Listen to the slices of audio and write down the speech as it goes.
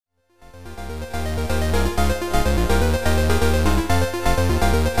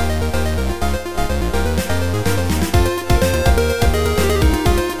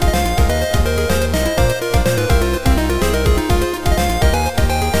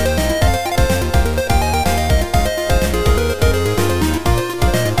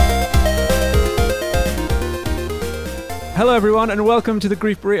everyone, and welcome to the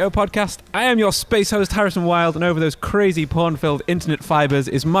Grief Burrito podcast. I am your space host, Harrison Wild, and over those crazy porn-filled internet fibers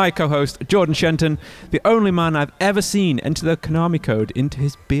is my co-host, Jordan Shenton, the only man I've ever seen enter the Konami code into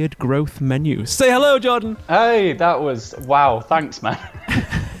his beard growth menu. Say hello, Jordan! Hey, that was... wow, thanks, man.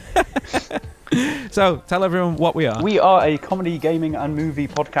 So, tell everyone what we are. We are a comedy, gaming, and movie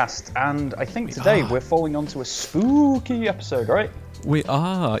podcast, and I think today we're falling onto a spooky episode, right? We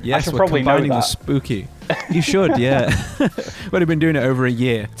are, yes, I should we're probably know combining the that. spooky. You should, yeah. We've only been doing it over a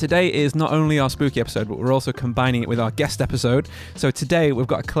year. Today is not only our spooky episode, but we're also combining it with our guest episode. So today we've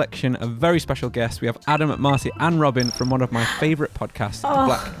got a collection of very special guests. We have Adam, Marcy, and Robin from one of my favourite podcasts, The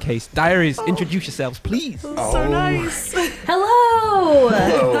Black Case Diaries. Introduce yourselves, please. So nice. Hello!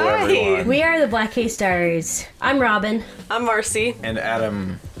 Hello, Hi. everyone. We are the Black Case Diaries. I'm Robin. I'm Marcy. And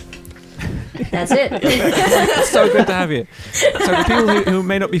Adam. That's it. It's so good to have you. So the people who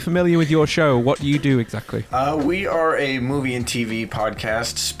may not be familiar with your show, what do you do exactly? We are a movie and TV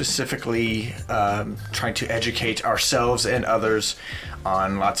podcast, specifically trying to educate ourselves and others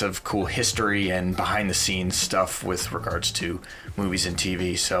on lots of cool history and behind-the-scenes stuff with regards to movies and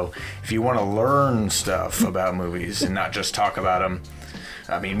TV. So if you want to learn stuff about movies and not just talk about them,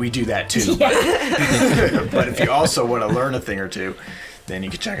 I mean, we do that too. Yeah. But if you also want to learn a thing or two, then you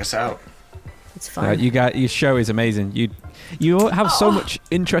can check us out. It's fun. Your show is amazing. You have so much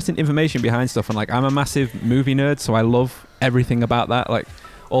interesting information behind stuff, and like I'm a massive movie nerd, so I love everything about that, like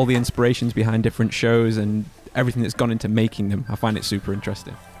all the inspirations behind different shows and everything that's gone into making them. I find it super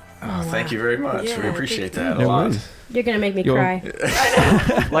interesting. Oh, thank you very much. Yeah, we appreciate that No a lot. worries. You're going to make me You're- cry.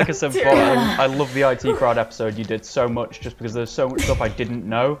 Like I said before, I love the IT Crowd episode. You did so much just because there's so much stuff I didn't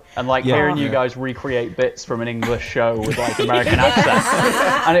know. And like Yeah. hearing you guys recreate bits from an English show with like American accents.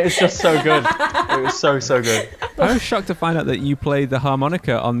 And it was just so good. It was so good. I was shocked to find out that you played the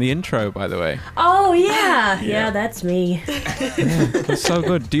harmonica on the intro, by the way. Oh, yeah. Yeah, that's me. It's so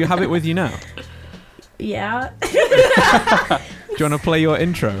good. Do you have it with you now? Yeah. Do you want to play your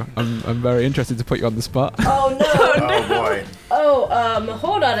intro? I'm very interested to put you on the spot. Oh, no. Oh, boy. Oh,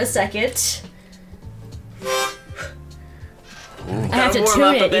 hold on a second. I have to Gotta warm tune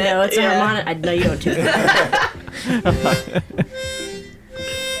up a it, you bit, know. It's a yeah. harmonic. I know you don't tune it.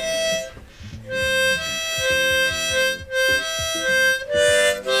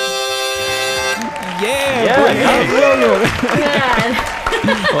 Yeah! Yeah.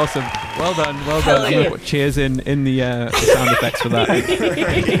 Awesome. Well done. Well Hell done. I'm going yeah. to put cheers in the sound effects for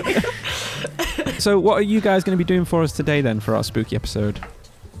that. So what are you guys going to be doing for us today then for our spooky episode?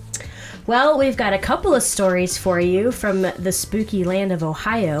 Well, we've got a couple of stories for you from the spooky land of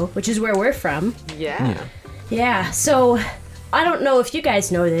Ohio, which is where we're from. Yeah. Yeah, so I don't know if you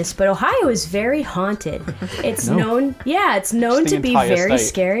guys know this, but Ohio is very haunted. It's known the to be entire very state.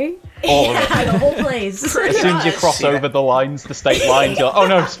 scary. All of it. Yeah, the whole place. As soon as you cross See that? over the lines, the state lines, you're like, oh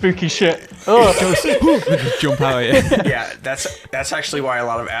no, spooky shit. Oh. Just jump out at you. Yeah, that's actually why a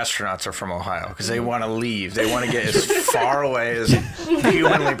lot of astronauts are from Ohio, because they want to leave. They want to get as far away as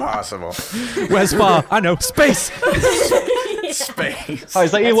humanly possible. Where's far? I know. Space! Space. Hi,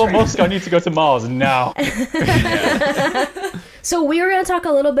 is that Elon Musk? I need to go to Mars now. So we were going to talk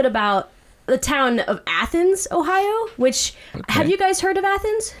a little bit about the town of Athens, Ohio, which, have you guys heard of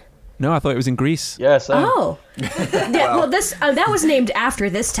Athens? No, I thought it was in Greece. Yes. Oh. Yeah, well, this that was named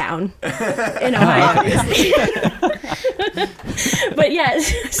after this town in Ohio. But yeah,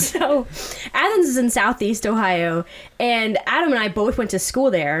 so Athens is in southeast Ohio, and Adam and I both went to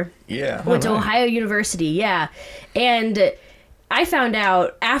school there. Yeah. Went to Ohio University, yeah. And I found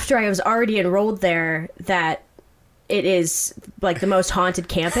out after I was already enrolled there that it is like the most haunted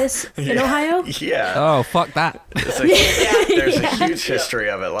campus in Ohio. Yeah. Oh, fuck that. There's a huge history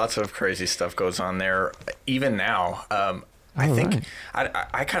of it. Lots of crazy stuff goes on there, even now. I think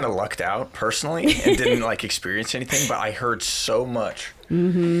I kind of lucked out personally and didn't like experience anything, but I heard so much,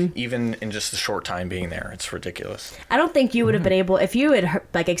 even in just the short time being there. It's ridiculous. I don't think you would have been able, if you had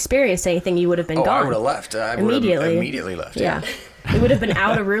like experienced anything, you would have been Oh, gone. I would have left. I would have Immediately. immediately left. Yeah. It would have been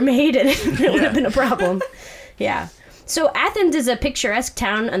out a roommate and it would have been a problem. Yeah. So Athens is a picturesque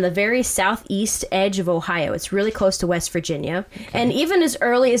town on the very southeast edge of Ohio. It's really close to West Virginia. And even as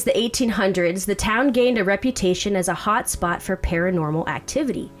early as the 1800s, the town gained a reputation as a hot spot for paranormal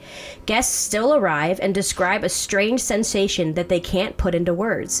activity. Guests still arrive and describe a strange sensation that they can't put into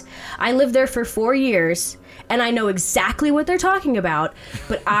words. I lived there for 4 years, and I know exactly what they're talking about,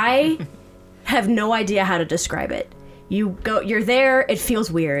 but I have no idea how to describe it. You're there, it feels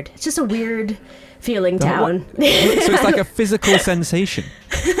weird. It's just a weird feeling town. So it's like a physical sensation.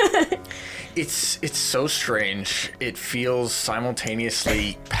 It's so strange. It feels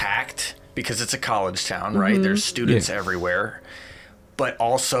simultaneously packed because it's a college town, right? There's students everywhere, but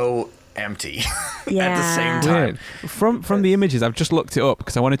also empty at the same time. Weird. From the images, I've just looked it up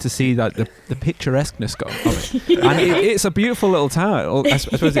because I wanted to see that the picturesqueness of it. And it's a beautiful little town. I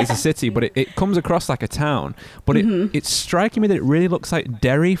suppose it's a city, but it comes across like a town. But it's striking me that it really looks like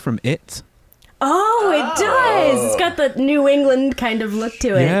Derry from It. Oh, it does. It's got the New England kind of look to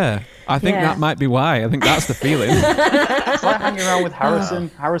it. Yeah. I think that might be why. I think that's the feeling. It's like hanging around with Harrison.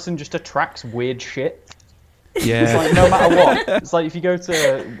 Harrison just attracts weird shit. It's Yeah. like no matter what. It's like if you go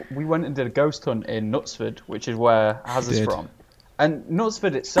to... We went and did a ghost hunt in Knutsford, which is where Haz is Did. from. And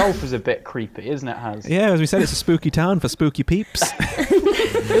Knutsford itself is a bit creepy, isn't it, Haz? Yeah, as we said, it's a spooky town for spooky peeps.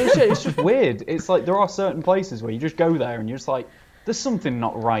 It's just weird. It's like there are certain places where you just go there and you're just like, there's something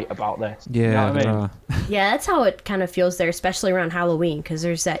not right about this. Yeah, You know what I there mean? are. Yeah, that's how it kind of feels there, especially around Halloween, because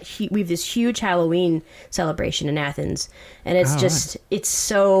there's we have this huge Halloween celebration in Athens, and it's just it's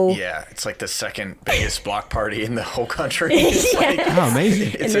so Yeah, it's like the second biggest block party in the whole country. It's like, Oh,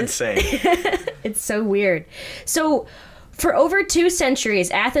 amazing. it's insane. it's so weird. So, for over 2 centuries,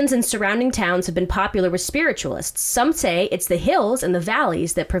 Athens and surrounding towns have been popular with spiritualists. Some say it's the hills and the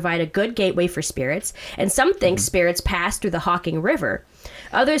valleys that provide a good gateway for spirits, and some think spirits pass through the Hawking River.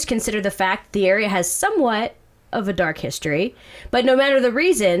 Others consider the fact the area has somewhat of a dark history, but no matter the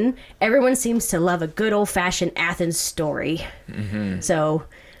reason, everyone seems to love a good old-fashioned Athens story. So,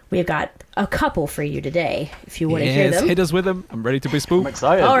 we've got a couple for you today, if you want to hear Yes, them. hit us with them. I'm ready to be I'm spooked.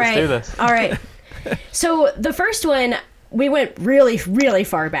 excited. All Let's right. do this. All right. So the first one, we went really, really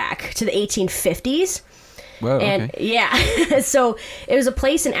far back to the 1850s. Whoa, And okay. yeah, so it was a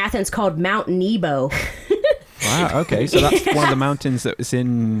place in Athens called Mount Nebo. Wow, okay. So that's one of the mountains that was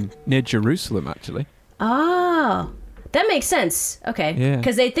near Jerusalem, actually. Oh, that makes sense. Okay. Yeah.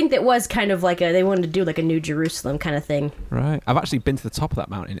 Because they think that was kind of like they wanted to do like a New Jerusalem kind of thing. Right. I've actually been to the top of that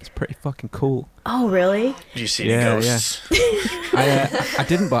mountain. It's pretty fucking cool. Oh, really? Do you see Yeah, any ghosts? I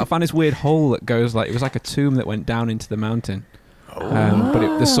didn't, but I found this weird hole that goes it was like a tomb that went down into the mountain.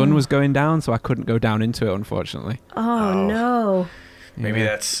 But the sun was going down, so I couldn't go down into it, unfortunately. Oh, no. Maybe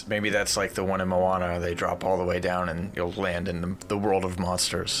Yeah. that's like the one in Moana. They drop all the way down and you'll land in the world of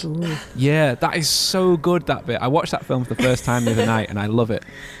monsters. Yeah, that is so good, that bit. I watched that film for the first time the other night, and I love it.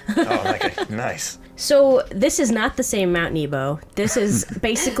 Oh, okay, nice. So this is not the same Mount Nebo. This is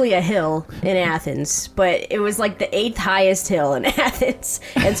basically a hill in Athens, but it was like the 8th highest hill in Athens.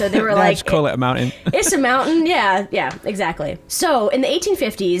 And so they were Yeah, like, just call it a mountain. it's a mountain. Yeah, exactly. So in the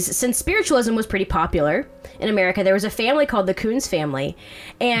 1850s, since spiritualism was pretty popular in America, there was a family called the Coons family,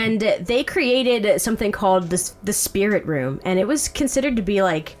 and they created something called the Spirit Room, and it was considered to be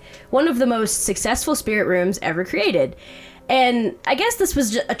like one of the most successful spirit rooms ever created. And I guess this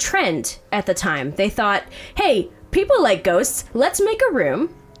was just a trend at the time. They thought, hey, people like ghosts, let's make a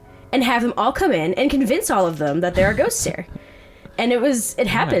room and have them all come in and convince all of them that there are ghosts here. And it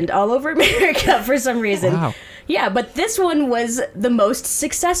happened all over America for some reason. Wow. Yeah, but this one was the most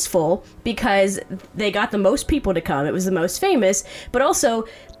successful because they got the most people to come. It was the most famous, but also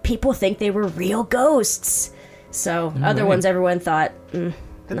people think they were real ghosts. So other ones, everyone thought, Did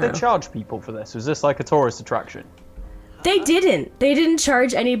No. they charge people for this? Was this like a tourist attraction? they didn't. They didn't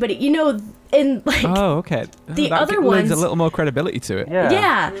charge anybody. You know, in like... Oh, okay. The that other lends a ones- little more credibility to it.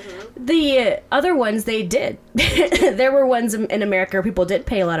 Yeah. The other ones they did. There were ones in America where people did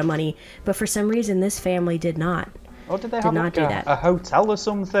pay a lot of money, but for some reason this family did not. Or did they have not like do that. a hotel or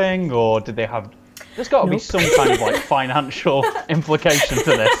something? Or did they have... There's got to be some kind of like financial implication to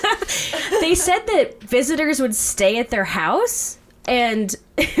this. They said that visitors would stay at their house, and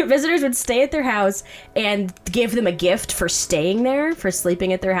visitors would stay at their house and give them a gift for staying there, for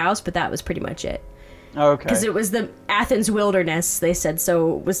sleeping at their house, but that was pretty much it. Okay. Because it was the Athens wilderness, they said.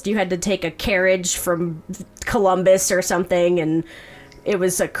 So it was you had to take a carriage from Columbus or something, and it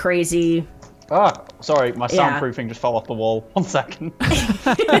was a crazy... Ah, sorry, my Yeah. soundproofing just fell off the wall. 1 second.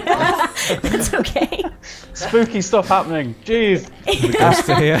 That's okay. Spooky stuff happening. Jeez. The ghosts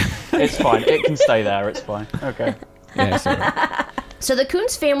are here. It's fine. It can stay there. It's fine. Okay. Yeah, sorry. So the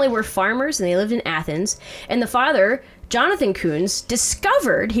Coons family were farmers, and they lived in Athens. And the father, Jonathan Coons,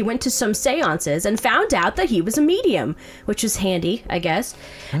 discovered he went to some seances and found out that he was a medium, which was handy, I guess.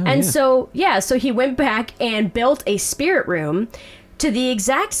 And so he went back and built a spirit room to the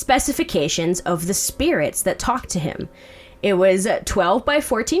exact specifications of the spirits that talked to him. It was 12 by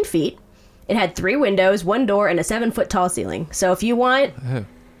 14 feet. It had 3 windows, 1 door, and a 7-foot tall ceiling. So if you want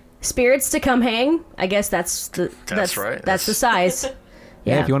spirits to come hang, I guess that's right. That's the size.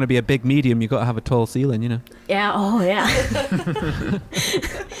 Yeah, if you want to be a big medium, you've got to have a tall ceiling, you know. Yeah, oh yeah.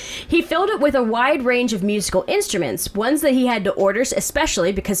 He filled it with a wide range of musical instruments, ones that he had to order,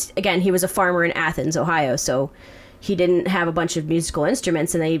 especially because, again, he was a farmer in Athens, Ohio, so he didn't have a bunch of musical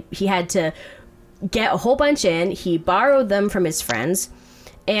instruments, and he had to get a whole bunch in. He borrowed them from his friends,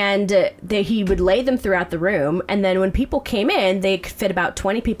 and he would lay them throughout the room, and then when people came in, they could fit about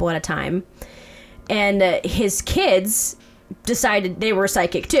 20 people at a time. And his kids decided they were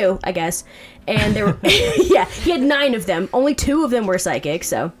psychic too, I guess. And there were, yeah, he had 9 of them. Only 2 of them were psychic,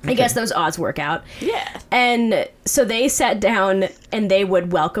 so I guess those odds work out. Yeah. And so they sat down and they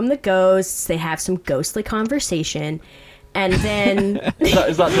would welcome the ghosts. They have some ghostly conversation. And then...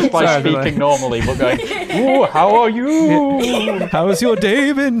 Is that just by Sorry, speaking normally, but going, ooh, how are you? How's your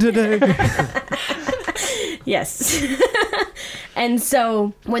day been today? Yes. And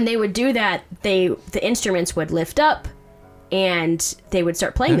so when they would do that, the instruments would lift up and they would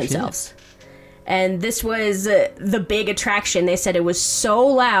start playing Oh, shit. themselves. And this was the big attraction. They said it was so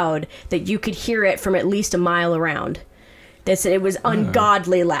loud that you could hear it from at least a mile around. They said it was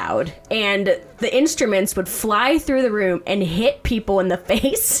ungodly loud. And the instruments would fly through the room and hit people in the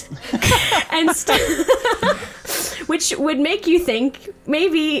face. And which would make you think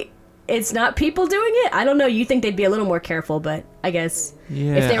maybe it's not people doing it. I don't know. You think they'd be a little more careful, but I guess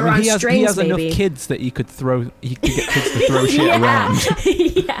Yeah. if they were I mean, on he strings, has maybe. enough kids that he could get kids to throw shit around.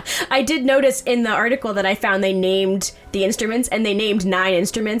 Yeah, I did notice in the article that I found they named the instruments, and they named 9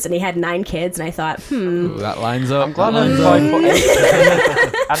 instruments, and he had 9 kids, and I thought, Ooh, that lines up. I'm glad That lines I'm up.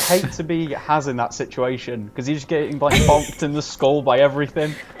 5'8". I'd hate to be Haz in that situation, because he's getting like bonked in the skull by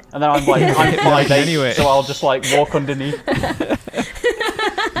everything. And then I'm like, I'm 5'8", Anyway. so I'll just like walk underneath.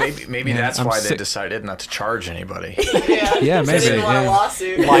 Maybe Yeah, that's I'm why sick. they decided not to charge anybody. Yeah, Yeah, They maybe, didn't want yeah. a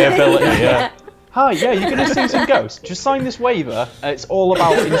lawsuit. Liability, yeah. Hi, yeah, you're gonna see some ghosts. Just sign this waiver. And it's all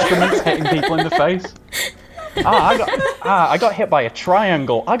about instruments hitting people in the face. I got hit by a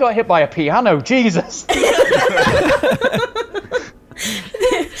triangle. I got hit by a piano. Jesus.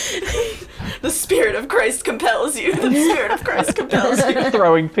 The spirit of Christ compels you. The spirit of Christ compels you.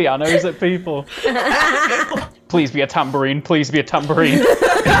 Throwing pianos at people. Please be a tambourine. Please be a tambourine.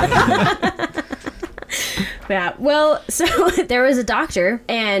 yeah. Well, so there was a doctor,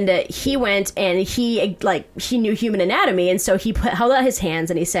 and he went and he knew human anatomy, and so he held out his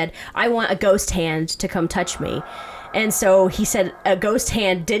hands and he said, "I want a ghost hand to come touch me." And so he said a ghost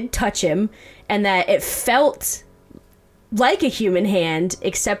hand did touch him, and that it felt like a human hand,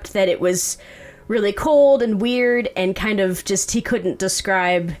 except that it was really cold and weird and kind of just, he couldn't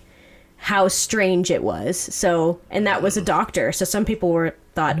describe how strange it was. So, and that was a doctor. So some people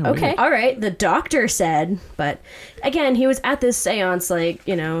thought, okay, all right, the doctor said, but again, he was at this seance, like,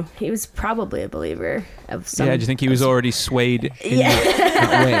 you know, he was probably a believer of some. Yeah, do you think he was already swayed in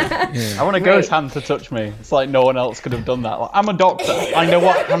that way? Yeah. I want a ghost hand to touch me. It's like no one else could have done that. Like, I'm a doctor. I know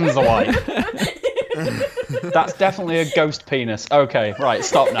what hands are like. That's definitely a ghost penis. Okay, right,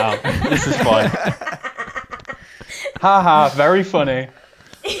 stop now. This is fine. Haha, very funny.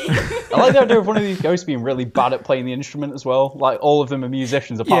 I like the idea of one of these ghosts being really bad at playing the instrument as well. Like, all of them are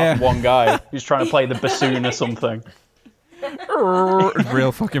musicians apart from one guy who's trying to play the bassoon or something.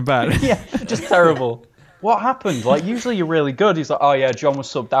 Real fucking bad. Yeah, just terrible. What happened? Like, usually you're really good. He's like, oh yeah, John was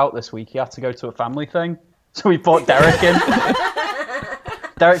subbed out this week. He had to go to a family thing. So we brought Derek in.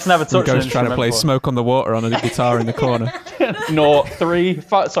 Derek's never touched an Ghost trying to instrument play before. Smoke on the Water on a guitar in the corner. 0, 3,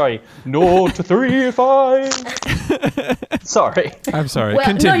 5. Sorry, 0 to 3, 5. Sorry. I'm sorry. Well,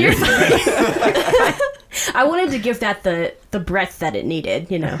 Continue. no, you're fine. I wanted to give that the breadth that it needed,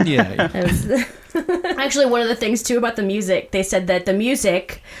 you know. Yeah. It was- Actually, one of the things too about the music, they said that the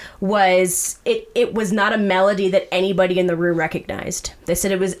music was it was not a melody that anybody in the room recognized. They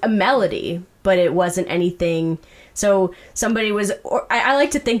said it was a melody, but it wasn't anything. So somebody was, or I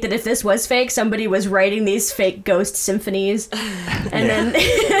like to think that if this was fake, somebody was writing these fake ghost symphonies, and then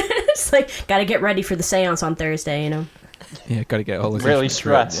it's like, gotta get ready for the seance on Thursday, you know. Yeah, got to get all this. Really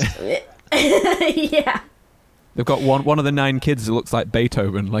instruments right. stressed. Yeah. They've got one of the 9 kids that looks like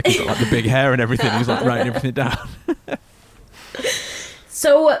Beethoven, like he's got like the big hair and everything. He's like writing everything down.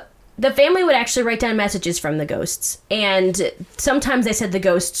 So the family would actually write down messages from the ghosts, and sometimes they said the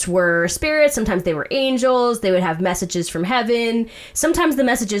ghosts were spirits, sometimes they were angels. They would have messages from heaven. Sometimes the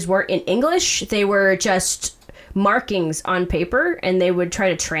messages weren't in English. They were just markings on paper, and they would try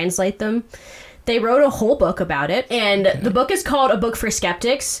to translate them. They wrote a whole book about it, and the book is called A Book for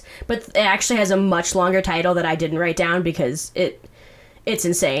Skeptics, but it actually has a much longer title that I didn't write down because it's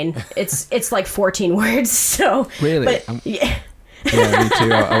insane. It's like 14 words. So Really? but, yeah. Yeah, me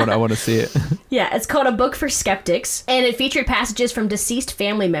too. I want to see it. Yeah, it's called A Book for Skeptics, and it featured passages from deceased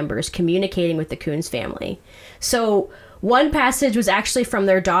family members communicating with the Coons family. So one passage was actually from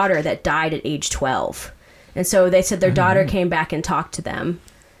their daughter that died at age 12. And so they said their daughter came back and talked to them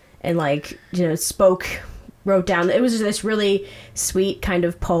and, like, you know, wrote down. It was this really sweet kind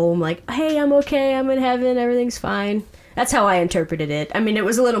of poem, like, hey, I'm okay, I'm in heaven, everything's fine. That's how I interpreted it. I mean, it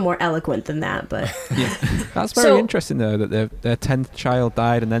was a little more eloquent than that, but... Yeah. That's very interesting, though, that their 10th child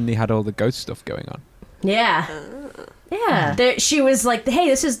died and then they had all the ghost stuff going on. Yeah. Yeah. She was like,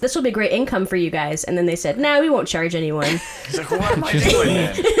 hey, this will be great income for you guys. And then they said, no, we won't charge anyone. He's like, what am I doing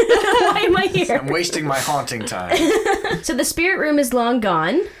then? Why am I here? I'm wasting my haunting time. So the spirit room is long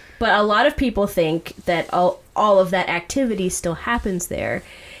gone, but a lot of people think that all of that activity still happens there.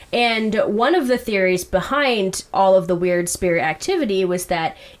 And one of the theories behind all of the weird spirit activity was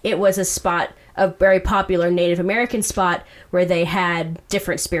that it was a very popular Native American spot where they had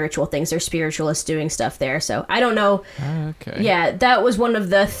different spiritual things. They're spiritualists doing stuff there. So I don't know. Okay. Yeah, that was one of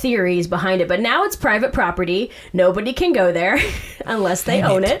the theories behind it. But now it's private property. Nobody can go there unless they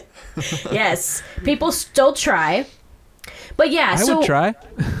own it. Yes. People still try. But yeah, I would try.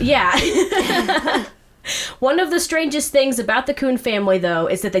 Yeah. One of the strangest things about the Kuhn family, though,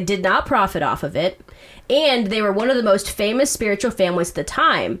 is that they did not profit off of it, and they were one of the most famous spiritual families at the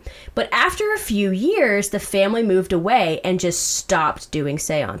time. But after a few years, the family moved away and just stopped doing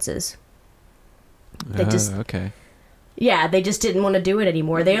seances. Okay. Yeah, they just didn't want to do it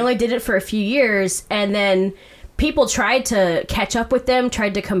anymore. They only did it for a few years, and then people tried to catch up with them,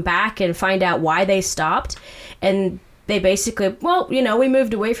 tried to come back and find out why they stopped, and they basically, well, you know, we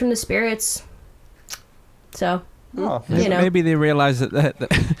moved away from the spirits. So, you know. Maybe they realized that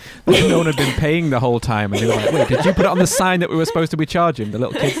no one had been paying the whole time, and they were like, wait, did you put it on the sign that we were supposed to be charging? The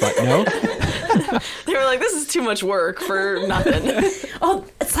little kid's like, no. They were like, this is too much work for nothing. Oh,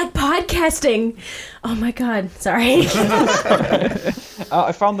 it's like podcasting. Oh my God. Sorry.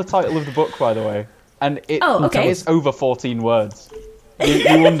 I found the title of the book, by the way, and it's over 14 words.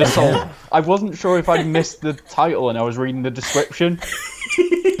 You undersold. I wasn't sure if I'd missed the title and I was reading the description.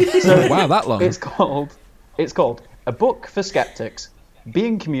 So wow, that long. It's called A Book for Skeptics.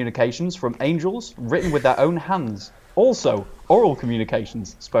 Being communications from angels written with their own hands. Also, oral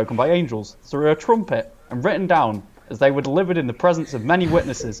communications spoken by angels through a trumpet and written down as they were delivered in the presence of many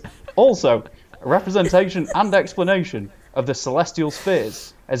witnesses. Also, a representation and explanation of the celestial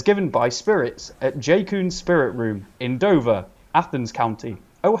spheres as given by spirits at J. Kuhn's Spirit Room in Dover, Athens County,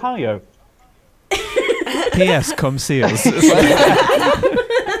 Ohio. P.S. Come see us. Did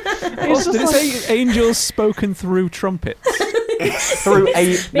it say angels spoken through trumpets? Through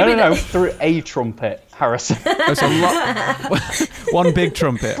a trumpet, Harrison. That's a lot. One big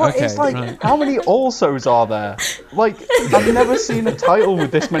trumpet. But okay. it's like, right. How many alsos are there? Like, I've never seen a title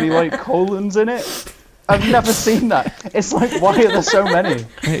with this many, like, colons in it. I've never seen that. It's like, why are there so many?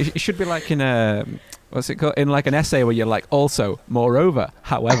 It should be like in a... What's it called? In like an essay where you're like, also, moreover,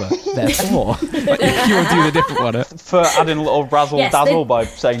 however, therefore. Like, you will do the different one. For adding a little razzle-dazzle by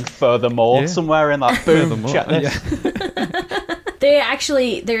saying furthermore somewhere in that boom, check this. Yeah. They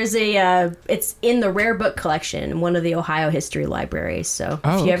actually, there's it's in the rare book collection in one of the Ohio history libraries. So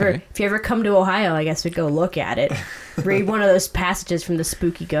if you ever come to Ohio, I guess we'd go look at it. Read one of those passages from the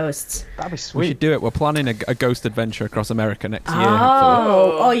spooky ghosts. That'd be sweet. We should do it. We're planning a ghost adventure across America next year.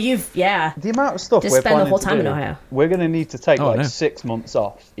 The amount of stuff just we're spend the planning whole to time do, in Ohio. We're going to need to take 6 months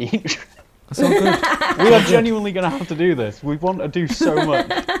off each. That's all good. We are genuinely going to have to do this. We want to do so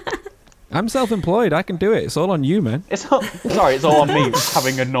much. I'm self-employed. I can do it. It's all on you, man. It's all on me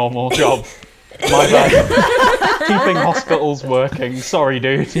having a normal job. My bad. Keeping hospitals working. Sorry,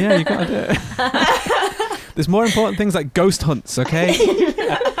 dude. Yeah, you gotta do it. There's more important things like ghost hunts, okay?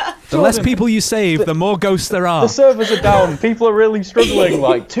 The less people you save, the more ghosts there are. The servers are down. People are really struggling.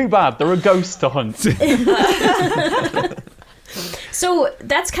 Like, too bad. There are ghosts to hunt. So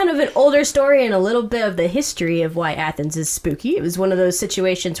that's kind of an older story and a little bit of the history of why Athens is spooky. It was one of those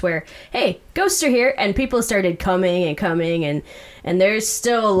situations where, hey, ghosts are here, and people started coming, and there's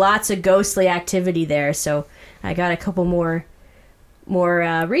still lots of ghostly activity there. So I got a couple more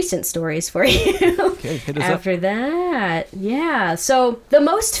recent stories for you. Okay, hit us after that. Yeah. So the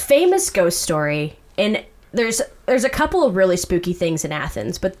most famous ghost story, and there's a couple of really spooky things in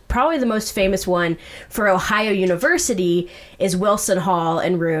Athens, but probably the most famous one for Ohio University is Wilson Hall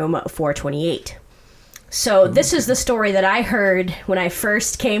and room 428. So this is the story that I heard when I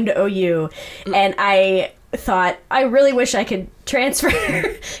first came to OU, and I thought, I really wish I could transfer,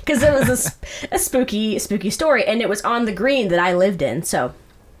 because it was a spooky story, and it was on the green that I lived in. So,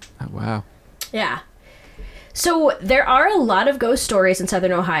 oh, wow. Yeah. So there are a lot of ghost stories in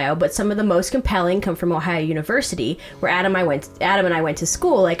Southern Ohio, but some of the most compelling come from Ohio University, where Adam and I went to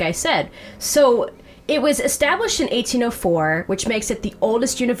school, like I said. So It was established in 1804, which makes it the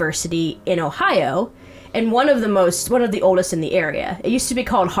oldest university in Ohio, and one of the oldest in the area. It used to be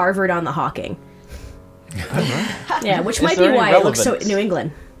called Harvard on the Hocking. Yeah, which might be there any why it looks so relevance? New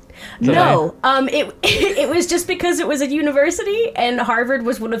England. No, it was just because it was a university, and Harvard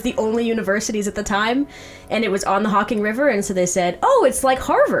was one of the only universities at the time, and it was on the Hocking River, and so they said, "Oh, it's like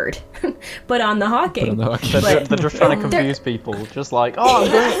Harvard, but on the Hocking." But on the Hocking. They're just trying to confuse people. Just like, oh,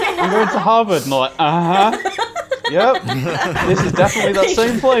 I'm going to Harvard. And they're like, yep, this is definitely that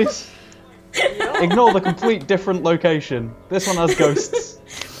same place. Ignore the complete different location. This one has ghosts.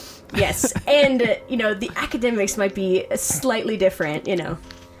 Yes, and the academics might be slightly different.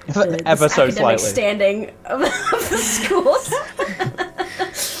 Ever so academic slightly. standing of the schools.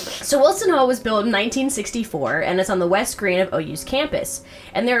 So Wilson Hall was built in 1964, and it's on the west green of OU's campus.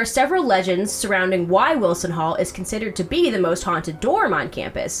 And there are several legends surrounding why Wilson Hall is considered to be the most haunted dorm on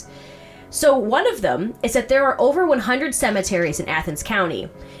campus. So one of them is that there are over 100 cemeteries in Athens County,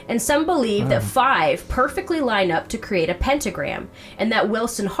 and some believe that 5 perfectly line up to create a pentagram, and that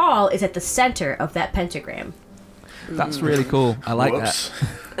Wilson Hall is at the center of that pentagram. That's really cool. I like Whoops.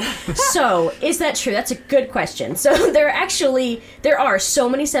 So, is that true? That's a good question. So, there are so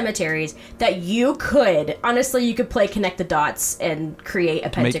many cemeteries that you could play connect the dots and create a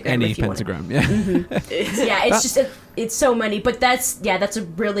that. Make pentagram. any if you wanted. pentagram, yeah. Yeah, it's so many, but that's a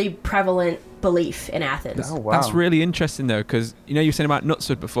really prevalent belief in Athens. Oh, wow. That's really interesting, though, because you were saying about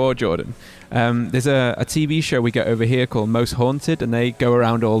Knutsford before, Jordan. There's a TV show we get over here called Most Haunted, and they go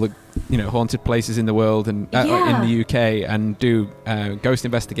around all the haunted places in the world and in the UK and do ghost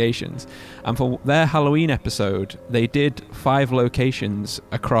investigations. And for their Halloween episode, they did 5 locations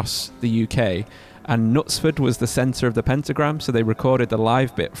across the UK, and Knutsford was the centre of the pentagram, so they recorded the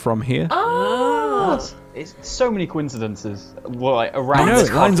live bit from here. It's so many coincidences. Like, I around know, this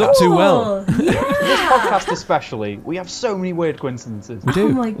it lines up too well. Cool. This podcast especially, we have so many weird coincidences. We do.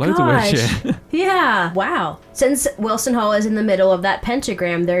 Oh my Loads of weird gosh. shit. Yeah. Wow. Since Wilson Hall is in the middle of that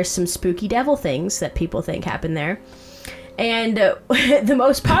pentagram, there's some spooky devil things that people think happen there. And the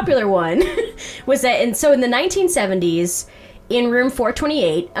most popular one was that, in the 1970s, in room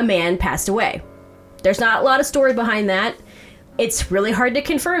 428, a man passed away. There's not a lot of story behind that. It's really hard to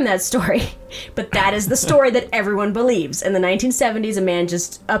confirm that story, but that is the story that everyone believes. In the 1970s, a man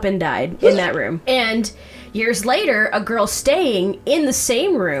just up and died in that room. And years later, a girl staying in the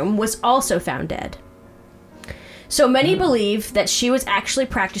same room was also found dead. So many believe that she was actually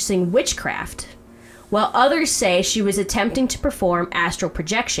practicing witchcraft, while others say she was attempting to perform astral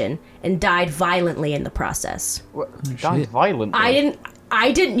projection and died violently in the process. Died violently.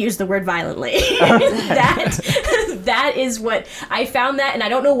 I didn't use the word violently. That is what I found that, and I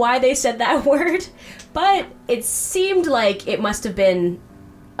don't know why they said that word, but it seemed like it must have been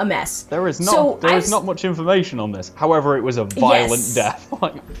a mess. There is not much information on this. However, it was a violent Yes. death.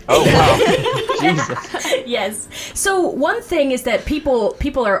 Oh wow, Jesus. Yes. So one thing is that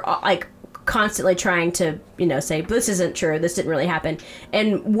people are like constantly trying to say this isn't true, this didn't really happen.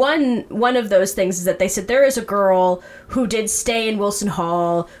 And one of those things is that they said there is a girl who did stay in Wilson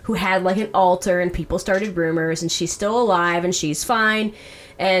Hall who had like an altar, and people started rumors, and she's still alive and she's fine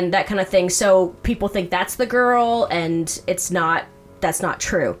and that kind of thing. So people think that's the girl, and that's not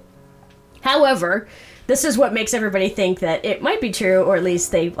true. However, this is what makes everybody think that it might be true, or at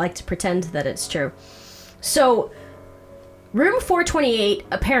least they like to pretend that it's true. So room 428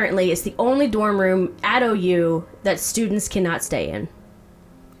 apparently is the only dorm room at OU that students cannot stay in.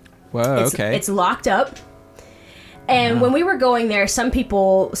 Whoa, okay. It's locked up. And when we were going there, some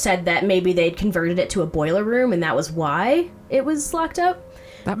people said that maybe they'd converted it to a boiler room, and that was why it was locked up.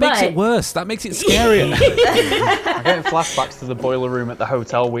 That makes it worse. That makes it scarier. I'm getting flashbacks to the boiler room at the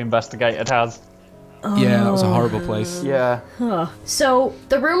hotel we investigated has. Yeah, that was a horrible place. Yeah. So,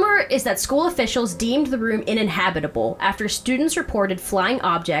 the rumor is that school officials deemed the room uninhabitable after students reported flying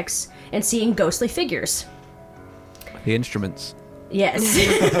objects and seeing ghostly figures. The instruments. Yes.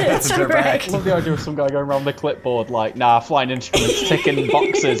 That's They're right. back. Love the idea of some guy going around the clipboard like, nah, flying instruments, ticking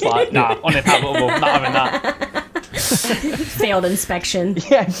boxes, like, nah, uninhabitable, not having that. Failed inspection.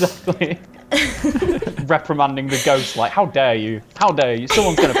 Yeah, exactly. Reprimanding the ghost, like, how dare you? How dare you?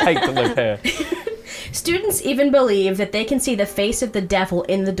 Someone's going to pay to live here. Students even believe that they can see the face of the devil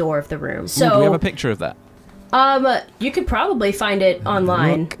in the door of the room. So, Do we have a picture of that? you could probably find it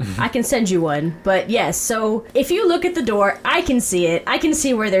online. I can send you one. But yes, so if you look at the door, I can see it. I can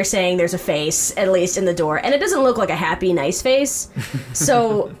see where they're saying there's a face, at least in the door. And it doesn't look like a happy, nice face.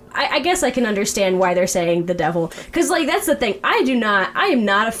 So I guess I can understand why they're saying the devil, because like that's the thing. I am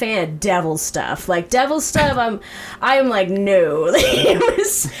not a fan of devil stuff. Like devil stuff, I'm like no,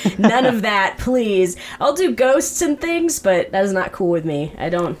 none of that, please. I'll do ghosts and things, but that is not cool with me. I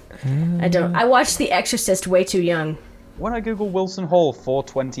don't. I watched The Exorcist way too young. When I Google Wilson Hall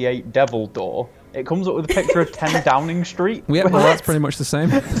 428 Devil Door, it comes up with a picture of 10 Downing Street. Yeah, well, that's pretty much the same.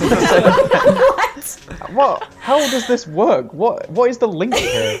 What? How does this work? What is the link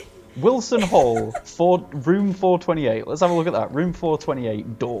here? Wilson Hall, room 428. Let's have a look at that. Room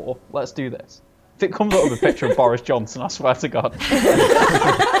 428 door. Let's do this. If it comes up with a picture of Boris Johnson, I swear to God.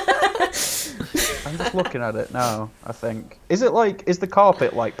 I'm just looking at it now, I think. Is the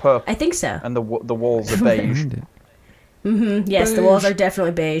carpet like purple? I think so. And the walls are beige? Yes, beige. The walls are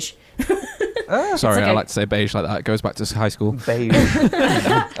definitely beige. Sorry, okay. I like to say beige like that. It goes back to high school. Beige.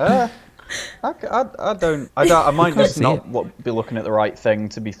 I might just not be looking at the right thing,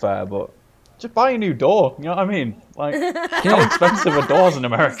 to be fair, but just buy a new door. You know what I mean? Like, how expensive are doors in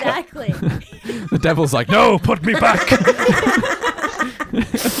America? Exactly. The devil's like, no, put me back.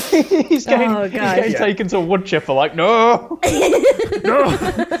 He's getting taken to a wood chipper. Like, no,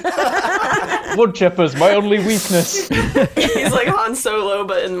 wood chipper's my only weakness. He's like Han Solo,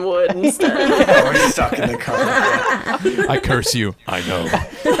 but in wood instead. Or he's stuck in the car. I curse you. I know.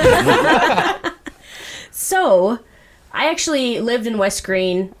 So, I actually lived in West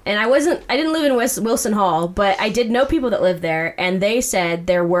Green, and I didn't live in Wilson Hall, but I did know people that lived there, and they said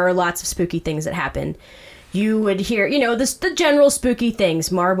there were lots of spooky things that happened. You would hear, the general spooky things,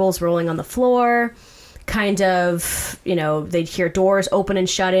 marbles rolling on the floor, kind of, they'd hear doors open and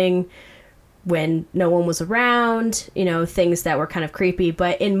shutting when no one was around, things that were kind of creepy.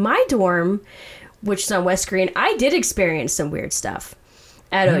 But in my dorm, which is on West Green, I did experience some weird stuff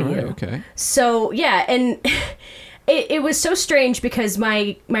at OU. Right, okay. So, yeah, and it was so strange because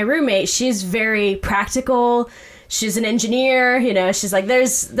my roommate, she's very practical. She's an engineer, she's like,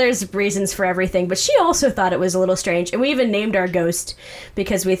 there's reasons for everything. But she also thought it was a little strange. And we even named our ghost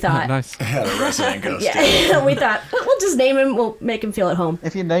because we thought... Nice. Had a resident ghost. Yeah, we thought, we'll just name him. We'll make him feel at home.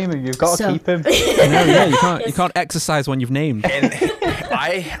 If you name him, you've got to keep him. No, yeah, you can't exercise when you've named. And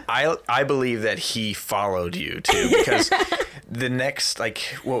I believe that he followed you, too, because the next,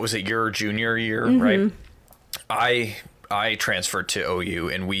 what was it, your junior year, right? I transferred to OU,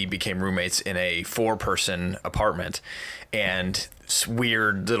 and we became roommates in a 4-person apartment, and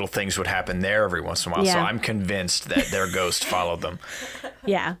weird little things would happen there every once in a while. Yeah. So I'm convinced that their ghost followed them.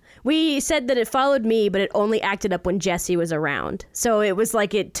 Yeah. We said that it followed me, but it only acted up when Jessie was around. So it was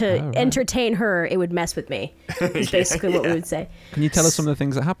like entertain her, it would mess with me. Is basically what we would say. Can you tell us some of the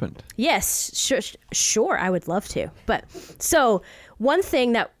things that happened? Yes, sure, I would love to. But so one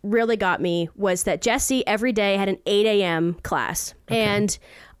thing that really got me was that Jessie every day had an 8 a.m. class. Okay. And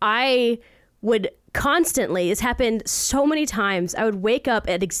I would constantly, this happened so many times, I would wake up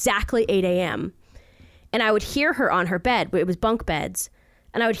at exactly 8 a.m. and I would hear her on her bed. It was bunk beds.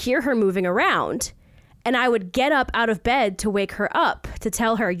 And I would hear her moving around. And I would get up out of bed to wake her up to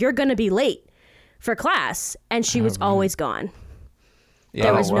tell her, you're going to be late for class. And she was always gone. Yeah,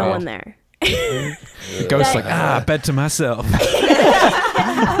 there was no one there. The ghost's like, bed to myself.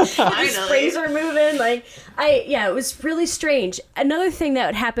 Springs are moving. It was really strange. Another thing that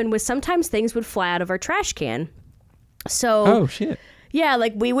would happen was sometimes things would fly out of our trash can. So, oh, shit. Yeah,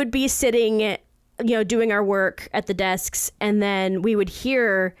 we would be sitting, doing our work at the desks, and then we would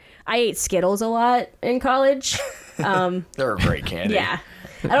hear, I ate Skittles a lot in college. They're a great candy. Yeah.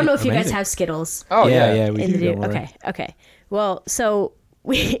 I don't know if you guys have Skittles. Oh, yeah, we do. Okay. Well, so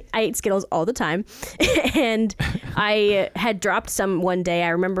I ate Skittles all the time, and I had dropped some one day, I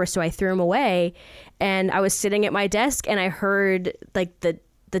remember, so I threw them away, and I was sitting at my desk, and I heard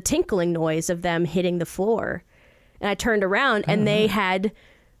the tinkling noise of them hitting the floor, and I turned around, and they had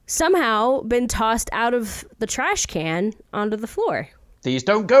somehow been tossed out of the trash can onto the floor. These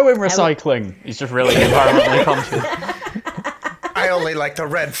don't go in recycling. He's just really environmentally conscious. I only like the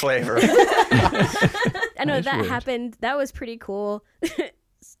red flavor. I know that happened. That was pretty cool.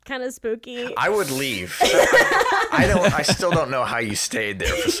 Kind of spooky. I would leave. I still don't know how you stayed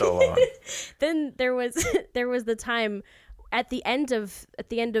there for so long. Then there was the time at the end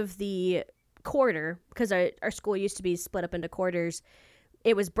of the quarter, because our school used to be split up into quarters.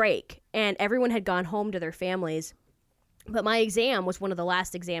 It was break, and everyone had gone home to their families. But my exam was one of the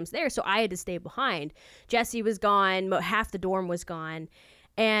last exams there, so I had to stay behind. Jessie was gone. Half the dorm was gone.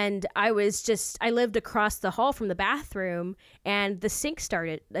 And I lived across the hall from the bathroom, and the sink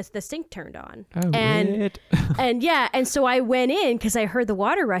turned on. Oh, and so I went in because I heard the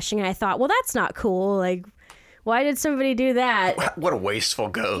water rushing, and I thought, well, that's not cool. Why did somebody do that? What a wasteful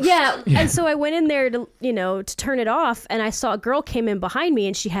ghost. Yeah. And so I went in there to turn it off, and I saw a girl came in behind me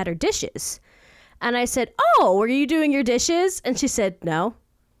and she had her dishes. And I said, "Oh, were you doing your dishes?" And she said, "No,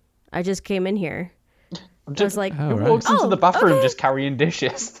 I just came in here." I was like, Who walks into the bathroom just carrying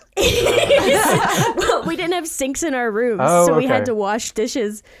dishes? well, we didn't have sinks in our rooms, so we had to wash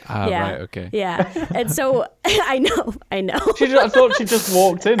dishes. Right, okay. Yeah. And so I know. I thought she just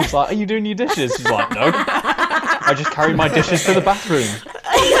walked in. It's like, "Are you doing your dishes?" She's like, "No. I just carried my dishes to the bathroom."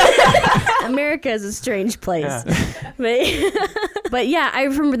 America is a strange place. But yeah, I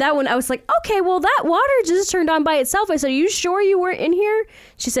remember that one. I was like, okay, well, that water just turned on by itself. I said, "Are you sure you weren't in here?"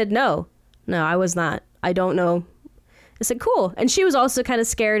 She said, No, I was not. I don't know. I said, "Cool." And she was also kind of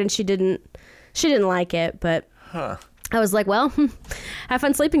scared, and she didn't like it, but I was like, "Well, have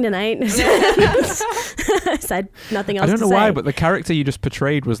fun sleeping tonight." I said nothing else. I don't know to why, say. but the character you just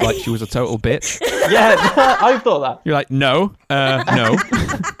portrayed was like she was a total bitch. Yeah, I thought that. You're like, no.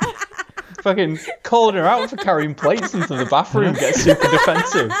 Fucking calling her out for carrying plates into the bathroom gets super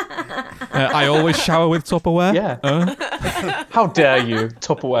defensive. I always shower with Tupperware. Yeah. How dare you,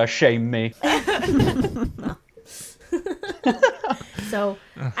 Tupperware, shame me? So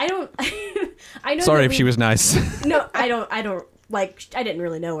I don't. I know. Sorry that if she was nice. No, I don't like. I didn't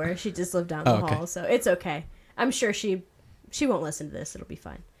really know her. She just lived down the hall, so it's okay. I'm sure she won't listen to this. It'll be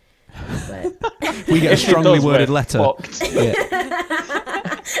fine. But We get a If she strongly does, worded we're letter. fucked.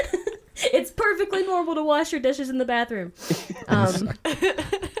 Yeah. it's perfectly normal to wash your dishes in the bathroom.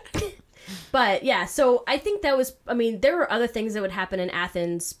 But yeah, so I think that was. I mean, there were other things that would happen in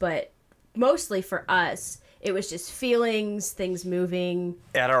Athens, but mostly for us, it was just feelings, things moving.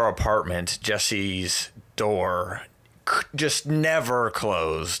 At our apartment, Jesse's door just never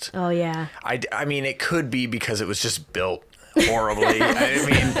closed. Oh yeah, I mean, it could be because it was just built horribly. I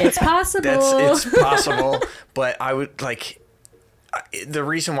mean, it's possible. it's possible, but I would like. The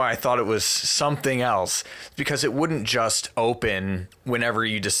reason why I thought it was something else is because it wouldn't just open whenever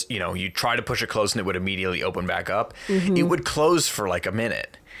you just, you try to push it closed and it would immediately open back up. Mm-hmm. It would close for like a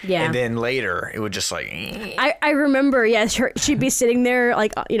minute. Yeah. And then later it would just like... I remember, yes, she'd be sitting there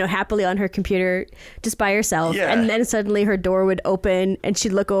like, happily on her computer just by herself. Yeah. And then suddenly her door would open and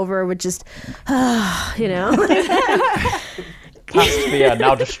she'd look over with just, Past fear,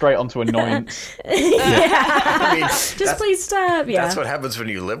 now just straight onto annoyance. I mean, just please stop. Yeah. That's what happens when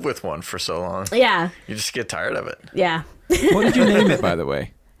you live with one for so long. Yeah. You just get tired of it. Yeah. What did you name it, by the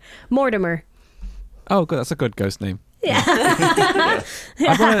way? Mortimer. Oh, good. That's a good ghost name. Yeah.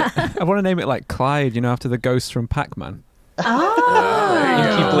 I want to name it like Clyde, after the ghost from Pac-Man. Oh.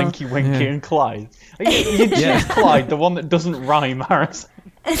 Inky, Blinky, Winky, and Clyde. You choose Clyde, the one that doesn't rhyme, Harris.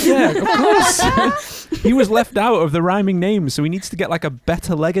 Yeah, of course. He was left out of the rhyming names, so he needs to get like a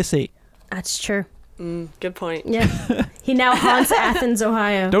better legacy. That's true. Good point. Yeah. He now haunts Athens,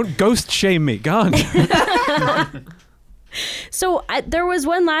 Ohio. Don't ghost shame me, go on. So there was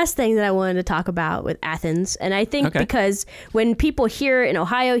one last thing that I wanted to talk about with Athens, and I think because when people here in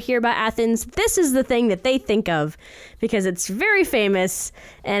Ohio hear about Athens, this is the thing that they think of because it's very famous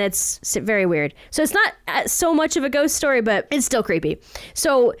and it's very weird. So it's not so much of a ghost story, but it's still creepy.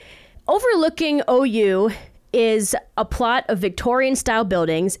 So overlooking OU is a plot of Victorian-style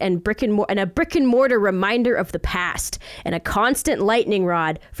buildings and a brick and mortar reminder of the past and a constant lightning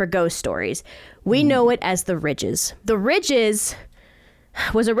rod for ghost stories. We know it as the Ridges. The Ridges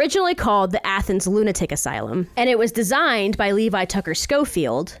was originally called the Athens Lunatic Asylum, and it was designed by Levi Tucker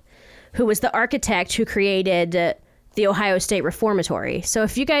Schofield, who was the architect who created the Ohio State Reformatory. So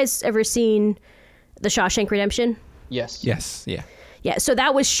if you guys ever seen The Shawshank Redemption? Yes. Yes, yeah. Yeah, so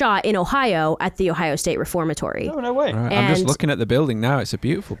that was shot in Ohio at the Ohio State Reformatory. Oh, no way. Right, I'm just looking at the building now. It's a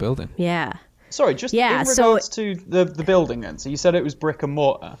beautiful building. Yeah. Sorry, just in regards to the building then. So you said it was brick and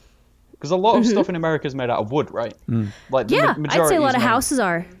mortar. Because a lot of stuff in America is made out of wood, right? Like the Yeah, majority I'd say a lot is of made- houses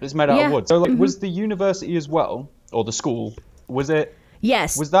are. It's made out of wood. So like, was the university as well, or the school, was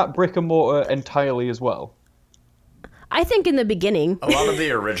Yes. that brick and mortar entirely as well? I think in the beginning. A lot of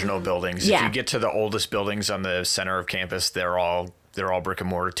the original buildings, Yeah. if you get to the oldest buildings on the center of campus, they're all brick and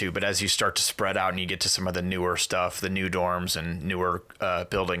mortar too. But as you start to spread out and you get to some of the newer stuff, the new dorms and newer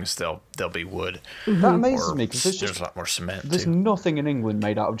buildings, they'll be wood. That amazes Or me because there's a lot more cement there's too. nothing in England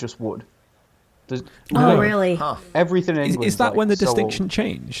made out of just wood. There's Oh, really? everything in England. Is that like, when the so distinction old.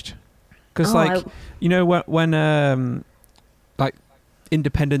 changed? Because, Oh, when like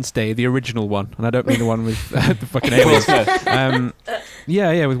Independence Day, the original one, and I don't mean the one with the fucking aliens.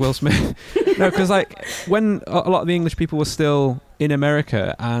 Yeah, with Will Smith. No, because like when a lot of the English people were still in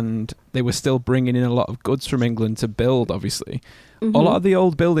America, and they were still bringing in a lot of goods from England to build, obviously. A lot of the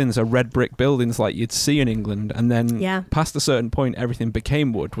old buildings are red brick buildings like you'd see in England, and then past a certain point, everything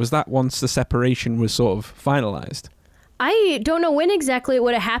became wood. Was that once the separation was sort of finalized? I don't know when exactly it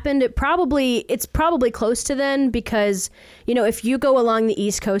would have happened. It's probably close to then, because, you know, if you go along the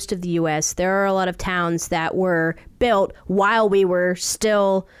east coast of the U.S., there are a lot of towns that were built while we were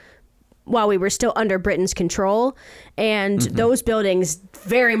still under Britain's control, and those buildings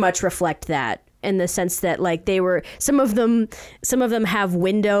very much reflect that, in the sense that, like, they were, some of them have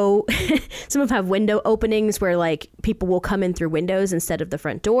window openings where, like, people will come in through windows instead of the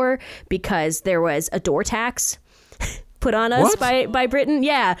front door, because there was a door tax put on us by Britain.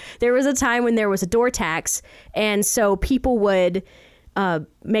 Yeah, there was a time when there was a door tax, and so people would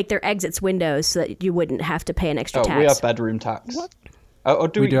make their exits windows so that you wouldn't have to pay an extra tax. We have bedroom tax. What? Or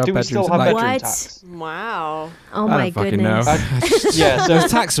do we still have bedroom tax? Wow. Oh my goodness. So there's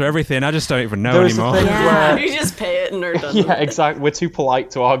tax for everything. I just don't even know anymore. You just pay it and are done. Yeah, exactly. We're too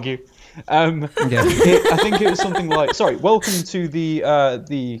polite to argue. I think it was something like, welcome to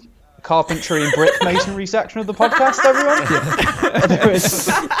the carpentry and brick masonry section of the podcast, everyone.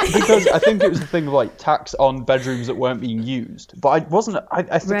 Because I think it was the thing of, like, tax on bedrooms that weren't being used. But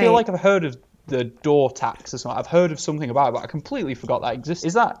I feel like I've heard of the door tax or something. I've heard of something about it, but I completely forgot that exists.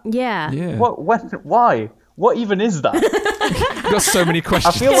 Is that? Yeah. What? When? Why? What even is that? You've got so many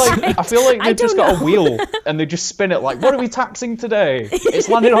questions. I feel like they've just got a wheel and they just spin it like, what are we taxing today? It's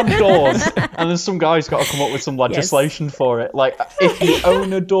landed on doors, and then some guy's got to come up with some legislation for it. Like, if you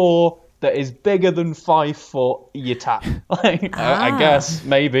own a door that is bigger than 5 foot, you tax. Like, I guess,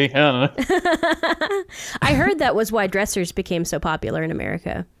 maybe. I don't know. I heard that was why dressers became so popular in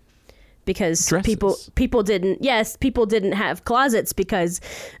America. Because people didn't have closets, because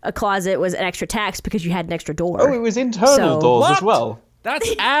a closet was an extra tax because you had an extra door. Oh, it was internal doors as well. That's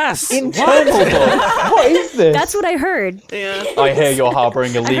ass. Internal doors. What is this? That's what I heard. Yeah. I hear you're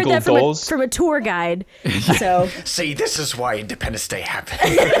harboring illegal doors. From a tour guide. So see, this is why Independence Day happened.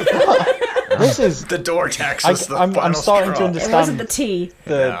 This is the door tax. I'm starting to understand. It wasn't the tea.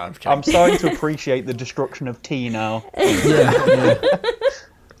 I'm starting to appreciate the destruction of tea now.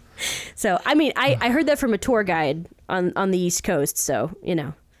 So, I mean, I heard that from a tour guide on the East Coast, so, you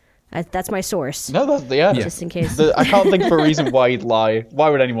know, that's my source. No, just in case. I can't think of a reason why you'd lie.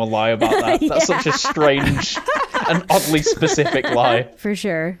 Why would anyone lie about that? That's such a strange and oddly specific lie. For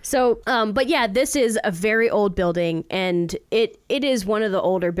sure. So, but yeah, this is a very old building, and it is one of the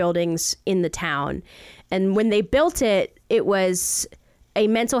older buildings in the town. And when they built it, it was a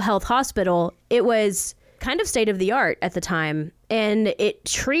mental health hospital. It was kind of state of the art at the time, and it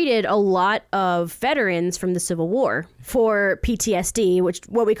treated a lot of veterans from the Civil War for PTSD, which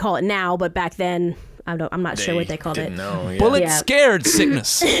what we call it now, but back then I'm not sure what they called it. Bullet scared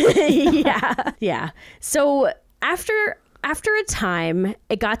sickness. Yeah. So after a time,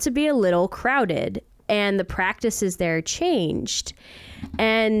 it got to be a little crowded, and the practices there changed,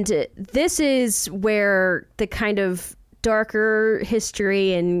 and this is where the kind of darker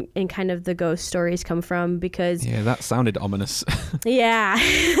history and kind of the ghost stories come from, because that sounded ominous.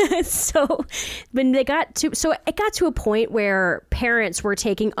 So when it got to a point where parents were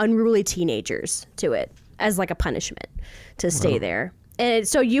taking unruly teenagers to it as like a punishment to stay there. And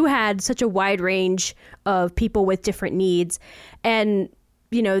so you had such a wide range of people with different needs, and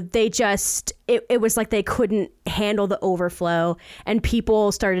you know, they just, it was like they couldn't handle the overflow, and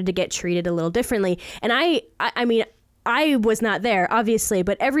people started to get treated a little differently. And I mean, I was not there, obviously,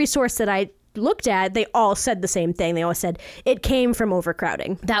 but every source that I looked at, they all said the same thing. They all said it came from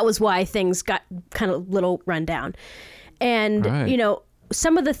overcrowding. That was why things got kind of little run down. And, you know,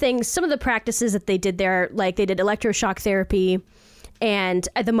 some of the practices that they did there, like they did electroshock therapy, and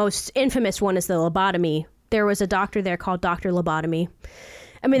the most infamous one is the lobotomy. There was a doctor there called Dr. Lobotomy.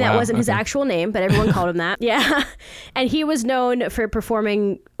 I mean, that wasn't his actual name, but everyone called him that. Yeah. And he was known for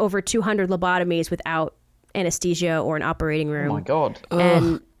performing over 200 lobotomies without anesthesia or an operating room. Oh my God.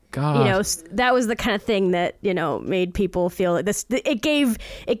 And you know, that was the kind of thing that, you know, made people feel like this. It gave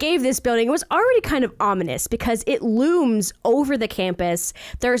this building, it was already kind of ominous because it looms over the campus.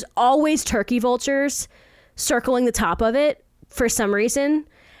 There's always turkey vultures circling the top of it for some reason.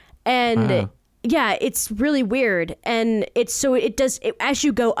 And yeah, it's really weird. And as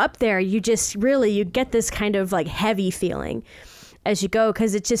you go up there, you get this kind of like heavy feeling as you go,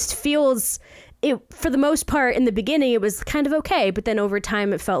 because it just feels, for the most part, in the beginning, it was kind of okay. But then over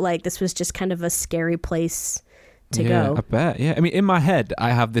time, it felt like this was just kind of a scary place to yeah, go. I bet. Yeah, I mean, in my head,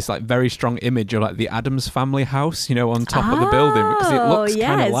 I have this like very strong image of like the Addams Family house, on top of the building, because it looks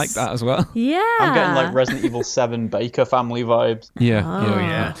kind of yes. like that as well. Yeah. I'm getting like Resident Evil 7 Baker family vibes. Yeah, Oh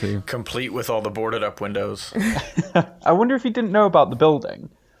yeah, that too. complete with all the boarded up windows. I wonder if you didn't know about the building,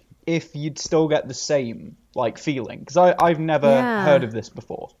 if you'd still get the same like feeling, because I've never heard of this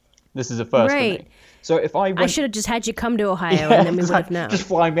before. This is a first for Right. me. So if I went... I should have just had you come to Ohio and then we would have known. Just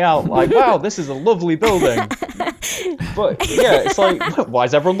fly me out like, wow, this is a lovely building. But yeah, it's like, why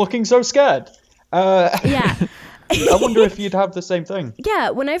is everyone looking so scared? Yeah. I wonder if you'd have the same thing. Yeah,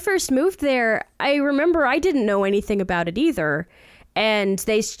 when I first moved there, I remember I didn't know anything about it either. And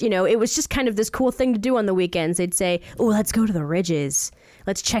they, it was just kind of this cool thing to do on the weekends. They'd say, oh, let's go to the Ridges.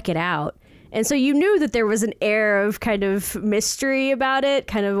 Let's check it out. And so you knew that there was an air of kind of mystery about it,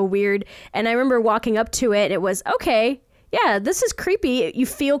 kind of a weird. And I remember walking up to it and it was, okay, yeah, this is creepy. You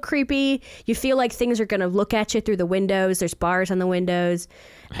feel creepy. You feel like things are going to look at you through the windows. There's bars on the windows.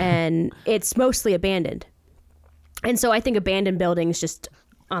 And it's mostly abandoned. And so I think abandoned buildings just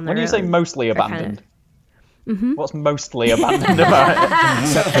on their When you say own mostly are kinda- abandoned, what's mostly abandoned about it?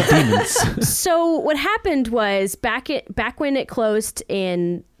 Except for demons. So what happened was back when it closed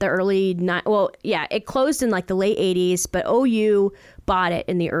in the early it closed in like the late 80s, but OU bought it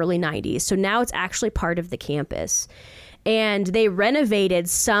in the early 90s. So now it's actually part of the campus. And they renovated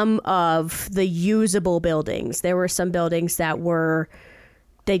some of the usable buildings. There were some buildings that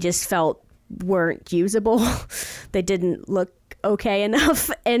they just felt weren't usable. They didn't look okay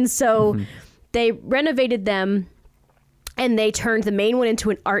enough. And so they renovated them and they turned the main one into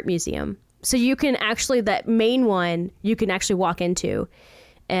an art museum. So you can actually, that main one, you can actually walk into.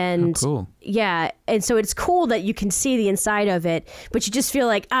 And cool. Yeah. And so it's cool that you can see the inside of it, but you just feel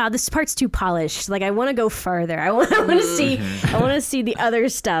like, this part's too polished. Like I want to go further. I want to see the other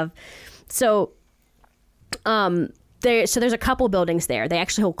stuff. So, there's a couple buildings there. They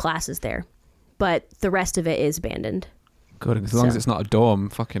actually hold classes there, but the rest of it is abandoned. Good, as long as it's not a dorm.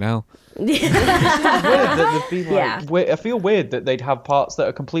 Fucking hell. Weird that they'd be like, Yeah. I feel weird that they'd have parts that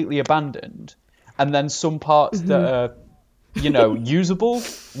are completely abandoned and then some parts that are, usable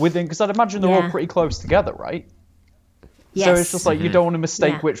within, because I'd imagine they're all pretty close together, right? Yes. So it's just like you don't want to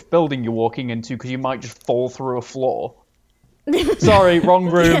mistake Yeah. which building you're walking into because you might just fall through a floor. Sorry, wrong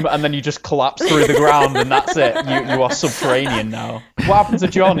room, and then you just collapse through the ground and that's it. You are subterranean now. What happened to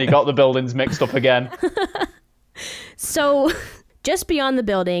John? He got the buildings mixed up again. So just beyond the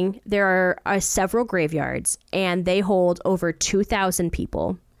building, there are several graveyards, and they hold over 2,000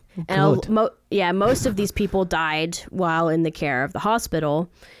 people. And most of these people died while in the care of the hospital.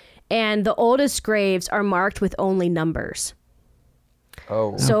 And the oldest graves are marked with only numbers.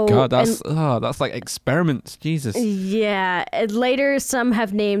 Oh. So God, that's like experiments. Jesus. Yeah. And later, some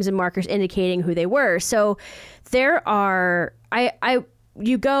have names and markers indicating who they were. So there are,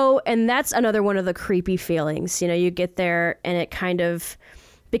 you go, and that's another one of the creepy feelings. You get there and it kind of,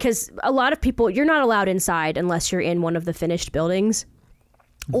 because a lot of people, you're not allowed inside unless you're in one of the finished buildings,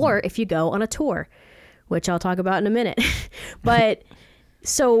 or if you go on a tour, which I'll talk about in a minute. But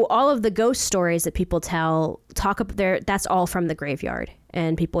so all of the ghost stories that people talk up there, that's all from the graveyard,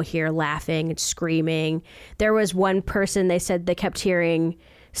 and people hear laughing and screaming. There was one person, they said they kept hearing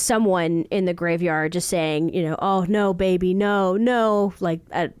someone in the graveyard just saying, oh no, baby, no, like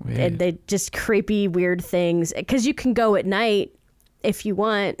and they just creepy, weird things. Because you can go at night if you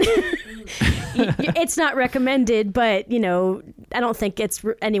want. It's not recommended, but I don't think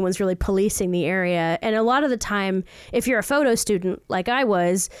anyone's really policing the area. And a lot of the time, if you're a photo student like I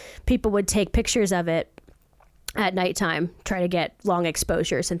was, people would take pictures of it at nighttime, try to get long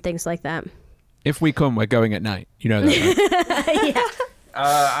exposures and things like that. If we come, we're going at night. You know that, right? Yeah.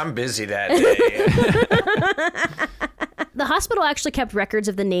 I'm busy that day. The hospital actually kept records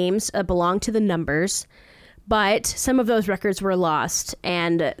of the names belonged to the numbers, but some of those records were lost,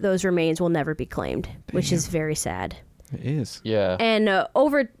 and those remains will never be claimed, which is very sad. It is. Yeah. And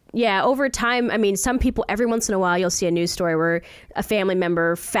over time, I mean, some people, every once in a while, you'll see a news story where a family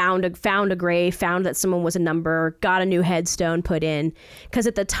member found a grave, found that someone was a number, got a new headstone put in. Because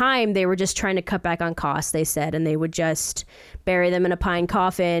at the time, they were just trying to cut back on costs, they said, and they would just bury them in a pine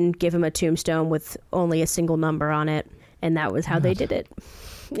coffin, give them a tombstone with only a single number on it. And that was how they did it.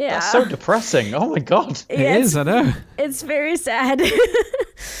 Yeah. That's so depressing. Oh my God. It is, I know. It's very sad.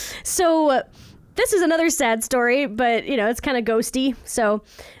 So this is another sad story, but it's kind of ghosty. So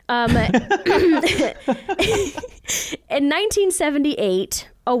in 1978,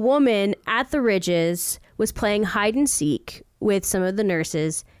 a woman at the Ridges was playing hide and seek with some of the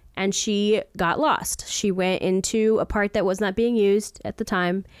nurses, and she got lost. She went into a part that was not being used at the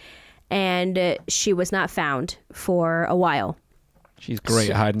time, and she was not found for a while. She's great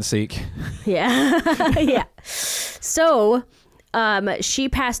at hide and seek. Yeah. Yeah. So she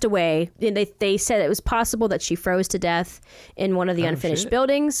passed away. And they said it was possible that she froze to death in one of the unfinished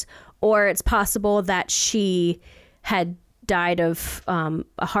buildings, or it's possible that she had died of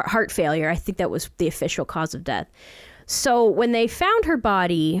a heart failure. I think that was the official cause of death. So when they found her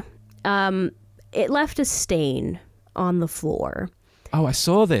body, it left a stain on the floor. Oh, I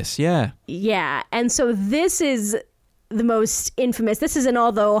saw this. Yeah. Yeah. And so this is the most infamous. This is in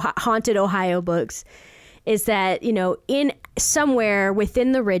all the Haunted Ohio books, is that, you know, in somewhere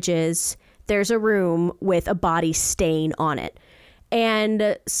within the ridges, there's a room with a body stain on it.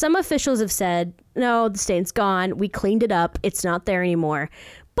 And some officials have said, no, the stain's gone. We cleaned it up. It's not there anymore.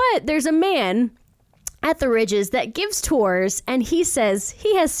 But there's a man at the ridges that gives tours, and he says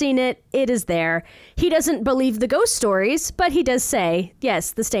he has seen it. It is there. He doesn't believe the ghost stories, but he does say,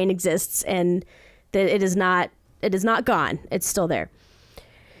 yes, the stain exists and that it is not gone. It's still there.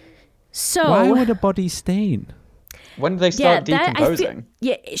 So why would a body stain? When did they start decomposing?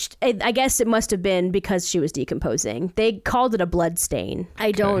 I guess it must have been because she was decomposing. They called it a blood stain.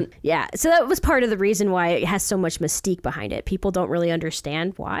 So that was part of the reason why it has so much mystique behind it. People don't really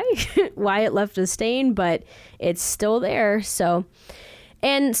understand why it left a stain, but it's still there. So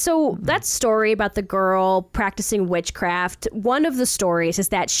that story about the girl practicing witchcraft, one of the stories is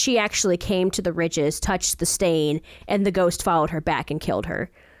that she actually came to the ridges, touched the stain, and the ghost followed her back and killed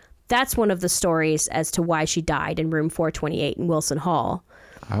her. That's one of the stories as to why she died in room 428 in Wilson Hall.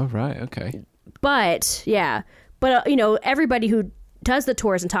 Oh, right. Okay. But, yeah. But, you know, everybody who does the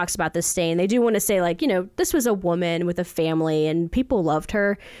tours and talks about this stain, they do want to say, like, you know, this was a woman with a family and people loved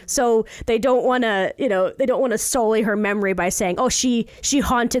her. So they don't want to sully her memory by saying, oh, she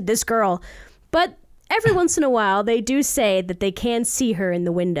haunted this girl. But every once in a while, they do say that they can see her in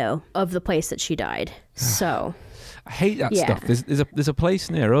the window of the place that she died. So... I hate that stuff. There's a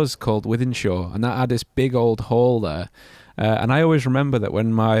place near us called Withenshaw, and that had this big old hall there. And I always remember that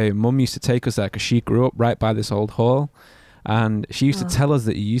when my mum used to take us there, because she grew up right by this old hall, and she used to tell us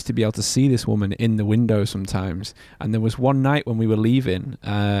that you used to be able to see this woman in the window sometimes. And there was one night when we were leaving,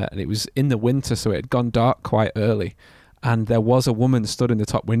 and it was in the winter, so it had gone dark quite early, and there was a woman stood in the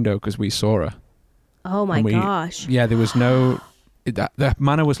top window because we saw her. Oh my gosh. Yeah, there was no... The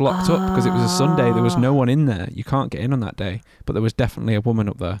manor was locked up because it was a Sunday. There was no one in there. You can't get in on that day. But there was definitely a woman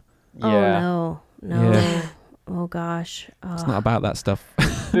up there. Yeah. Oh, no. Yeah. Oh, gosh. It's not about that stuff.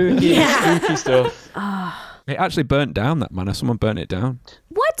 Spooky stuff. It actually burnt down, that manor. Someone burnt it down.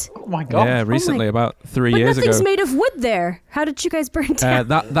 What? Oh, my God. Yeah, recently, about 3 years ago. But nothing's made of wood there. How did you guys burn it down?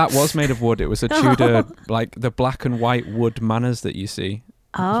 That was made of wood. It was a Tudor, like the black and white wood manors that you see.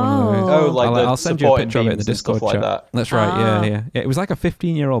 I'll send you a picture of it in the Discord chat. Like that's right. Yeah. It was like a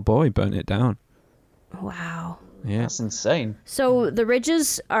 15-year-old boy burnt it down. Wow. Yeah. That's insane. So the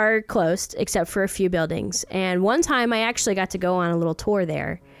ridges are closed except for a few buildings. And one time I actually got to go on a little tour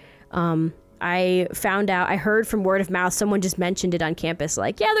there. I found out, I heard from word of mouth, someone just mentioned it on campus,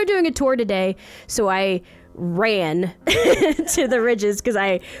 like, yeah, they're doing a tour today. So I ran to the ridges because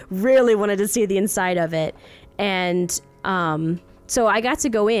I really wanted to see the inside of it. And so I got to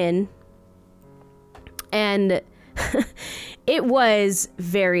go in, and it was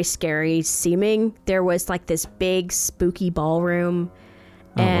very scary seeming. There was like this big spooky ballroom,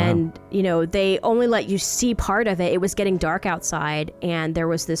 and you know, they only let you see part of it. It was getting dark outside, and there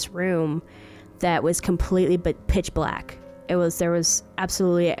was this room that was completely pitch black. There was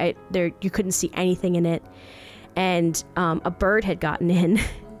absolutely you couldn't see anything in it, and a bird had gotten in.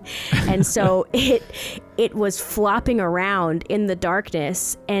 And so it was flopping around in the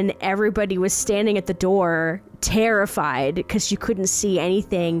darkness, and everybody was standing at the door terrified because you couldn't see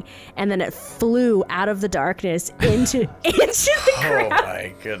anything, and then it flew out of the darkness into the crowd. Oh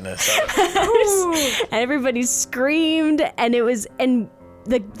my goodness. And everybody screamed, and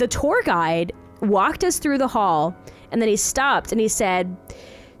the tour guide walked us through the hall, and then he stopped and he said,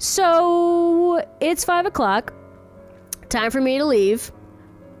 so it's 5:00, time for me to leave.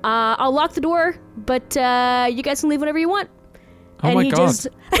 I'll lock the door, but you guys can leave whenever you want. Oh my God.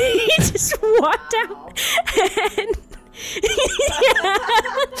 He just walked out. And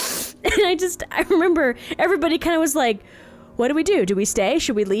I remember everybody kind of was like, what do we do? Do we stay?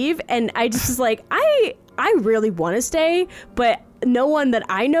 Should we leave? And I just was like, I really want to stay, but no one that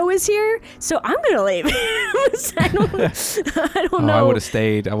I know is here, so I'm gonna leave. I don't know. I would have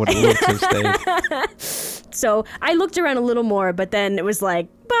stayed. I would have loved to have stayed. So I looked around a little more, but then it was like,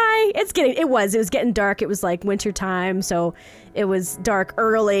 bye. It was getting dark. It was like winter time, so it was dark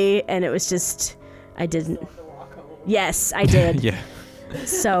early, and it was just, I didn't. Yes, I did. Yeah.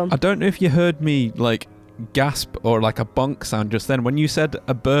 So I don't know if you heard me like gasp or like a bonk sound just then. When you said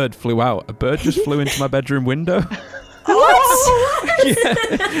a bird flew out, a bird just flew into my bedroom window. What?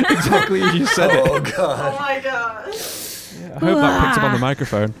 Yeah, exactly as you said Oh it. god. Oh my gosh. I hope that picked up on the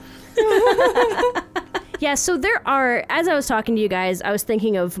microphone. yeah, so there are, as I was talking to you guys, I was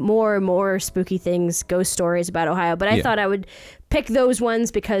thinking of more and more spooky things, ghost stories about Ohio, but I Yeah. thought I would pick those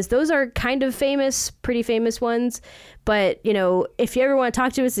ones because those are kind of famous, pretty famous ones. But, you know, if you ever want to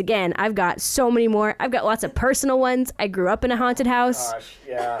talk to us again, I've got so many more. I've got lots of personal ones. I grew up in a haunted house. Gosh,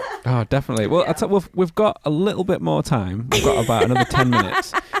 yeah. Oh, definitely. Well, we've got a little bit more time. We've got about another 10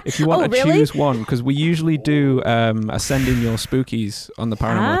 minutes. If you want Oh, to really? choose one, because we usually do a send in your spookies on the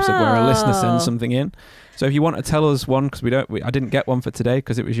Paranormal episode where a listener Oh. sends something in. So if you want to tell us one, because I didn't get one for today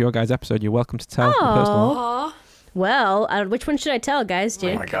because it was your guys' episode, you're welcome to tell a personal one. Aw. Well, which one should I tell, guys?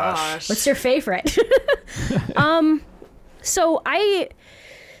 Oh my gosh. What's your favorite?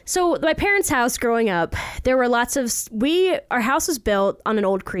 So my parents' house growing up, there were lots of, our house was built on an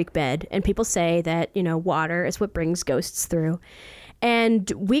old creek bed, and people say that, you know, water is what brings ghosts through.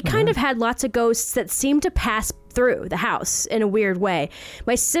 And we kind of had lots of ghosts that seemed to pass through the house in a weird way.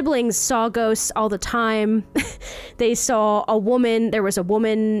 My siblings saw ghosts all the time. They saw there was a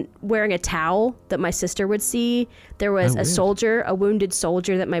woman wearing a towel that my sister would see. There was a wounded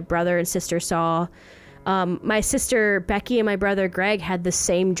soldier that my brother and sister saw. My sister Becky and my brother Greg had the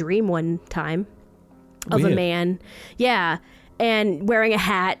same dream one time of Weird. a man. Yeah. And wearing a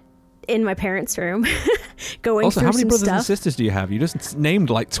hat in my parents' room, going Also, through how many some brothers and stuff. sisters do you have? You just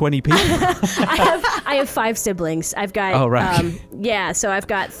named like 20 people. I have 5 siblings. I've got Oh, right. so I've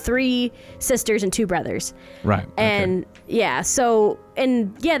got 3 sisters and 2 brothers. Right. okay. And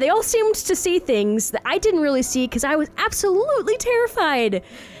they all seemed to see things that I didn't really see because I was absolutely terrified.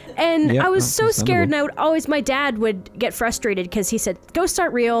 And Yeah, I was that's so scared, understandable. and my dad would get frustrated because he said, ghosts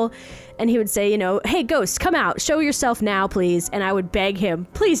aren't real. And he would say, you know, hey, ghosts, come out, show yourself now, please. And I would beg him,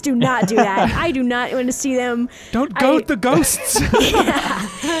 please do not do that. I do not want to see them. Don't goad the ghosts.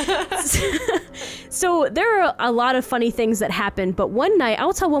 So there are a lot of funny things that happened, but one night,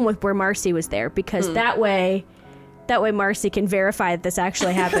 I'll tell one where Marcy was there because that way Marcy can verify that this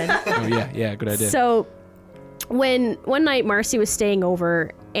actually happened. Oh, yeah, good idea. So when one night Marcy was staying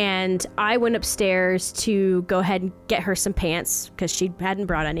over and I went upstairs to go ahead and get her some pants because she hadn't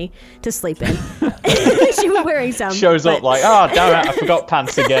brought any to sleep in. She was wearing some. Shows up but- like, oh, damn it, I forgot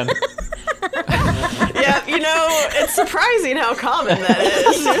pants again. Yeah, you know, it's surprising how common that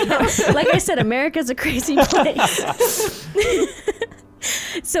is. Like I said, America's a crazy place.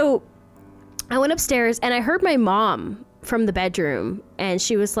 So I went upstairs and I heard my mom from the bedroom and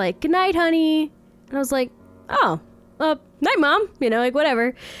she was like, good night, honey. And I was like, oh, night, Mom, you know, like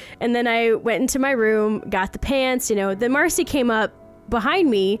whatever. And then I went into my room, got the pants, you know. Then Marcy came up behind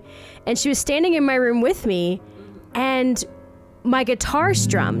me and she was standing in my room with me and my guitar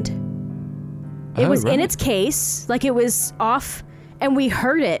strummed. It was in its case, like it was off, and we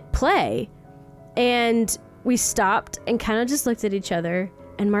heard it play. And we stopped and kind of just looked at each other.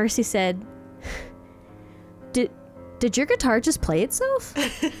 And Marcy said, Did your guitar just play itself?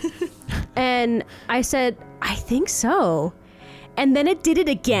 And I said, I think so. And then it did it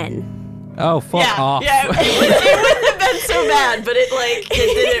again. Oh, fuck off. Yeah, it wouldn't have been so bad, but it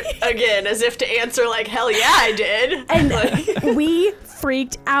did it again, as if to answer like, hell yeah, I did. And we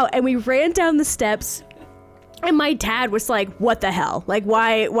freaked out and we ran down the steps. And my dad was like, what the hell? Like,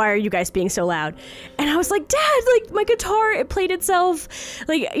 why are you guys being so loud? And I was like, Dad, like my guitar, it played itself.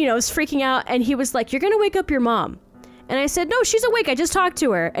 Like, you know, I was freaking out. And he was like, you're going to wake up your mom. And I said, no, she's awake. I just talked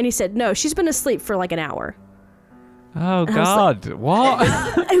to her. And he said, no, she's been asleep for like an hour. Oh, God. What?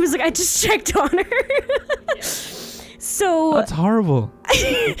 I was like, I just checked on her. So That's horrible.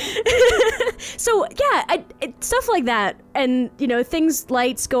 So yeah, stuff like that, and you know,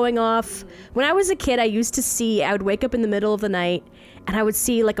 lights going off. When I was a kid, I would wake up in the middle of the night, and I would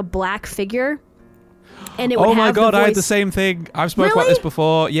see like a black figure, and it would Oh my have God, the voice. I had the same thing. I've spoke about Really? this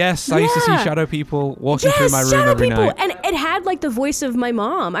before. Yes, I used to see Yeah. shadow people walking through my room shadow every people, night. and it had like the voice of my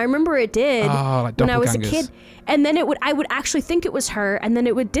mom. I remember it did Oh, like when I was a doppelgangers. kid, and then I would actually think it was her, and then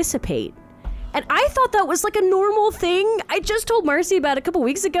it would dissipate. And I thought that was like a normal thing. I just told Marcy about it a couple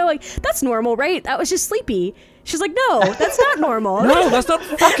weeks ago. Like, that's normal, right? That was just sleepy. She's like, no, that's not normal. No, that's not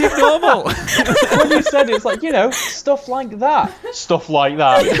fucking normal. When you said it, it's like, you know, stuff like that. Stuff like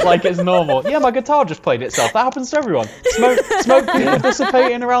that. Like it's normal. Yeah, my guitar just played itself. That happens to everyone. Smoke people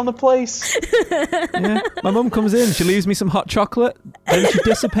dissipating around the place. Yeah. My mum comes in, she leaves me some hot chocolate, then she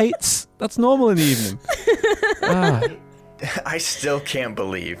dissipates. That's normal in the evening. Ah. I still can't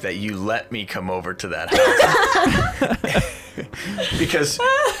believe that you let me come over to that house. Because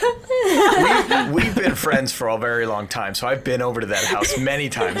we've been friends for a very long time, so I've been over to that house many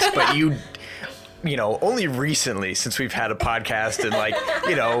times, but you know, only recently, since we've had a podcast and, like,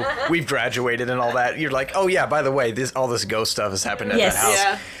 you know, we've graduated and all that, you're like, oh yeah, by the way, all this ghost stuff has happened at that house.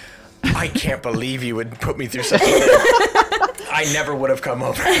 Yeah. I can't believe you would put me through such a thing. I never would have come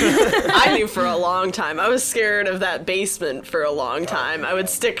over. I knew for a long time. I was scared of that basement for a long time. I would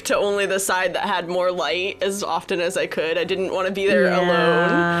stick to only the side that had more light as often as I could. I didn't want to be there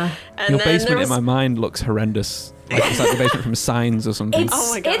alone. And Your then basement in my mind looks horrendous. Like it's like the basement from Signs or something.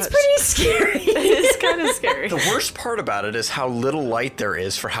 Oh my gosh. It's pretty scary. It's kind of scary. The worst part about it is how little light there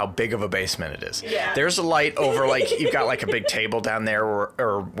is for how big of a basement it is. Yeah. There's a light over, like, you've got like a big table down there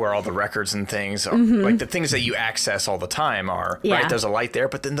or where all the records and things are, like the things that you access all the time are, Yeah. right? There's a light there,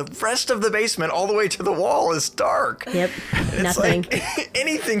 but then the rest of the basement all the way to the wall is dark. Yep. And it's Nothing. like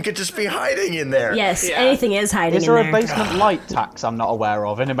anything could just be hiding in there. Yes, Yeah. anything is hiding Is there in a there. basement light tax I'm not aware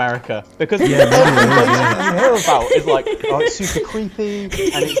of in America? Because maybe every there is, basement you hear about is like, oh, it's super creepy and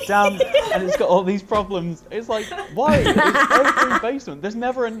it's damp and it's got all these problems. It's like, why? It's every basement. There's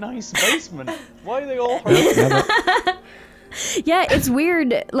never a nice basement. Why are they all horrible? Yeah, it's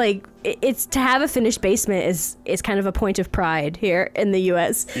weird. Like, it's to have a finished basement is kind of a point of pride here in the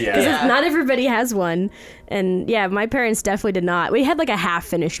U.S. Because Yeah. not everybody has one. And yeah, my parents definitely did not. We had like a half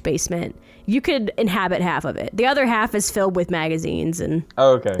finished basement. You could inhabit half of it. The other half is filled with magazines and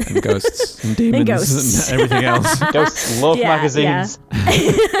Oh, okay. And ghosts and demons and, ghosts. everything else. Ghosts love Yeah, magazines.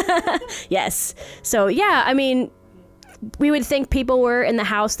 yes. So yeah, I mean, we would think people were in the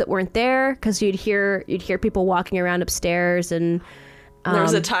house that weren't there because you'd hear people walking around upstairs and There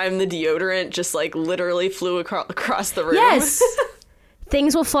was a time the deodorant just like literally flew across the room. yes,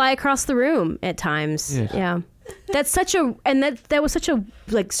 things will fly across the room at times. Yeah. Yeah. That's such a that was such a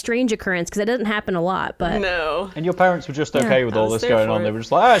like strange occurrence because it doesn't happen a lot, but No. And your parents were just okay with I all was this there going for on. it. They were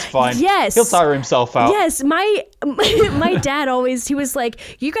just like, oh, it's fine. Yes. He'll tire himself out. yes, my dad always, he was like,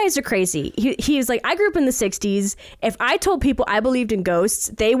 you guys are crazy. He was like, I grew up in the 60s. If I told people I believed in ghosts,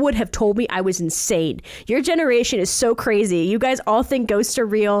 they would have told me I was insane. Your generation is so crazy. You guys all think ghosts are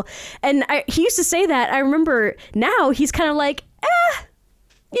real. And he used to say that. I remember now he's kind of like,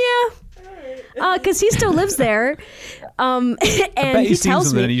 yeah. Because he still lives there. And Bet he he's seen tells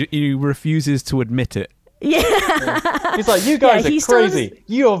something me. and he refuses to admit it. Yeah. He's like, you guys he are still has- crazy.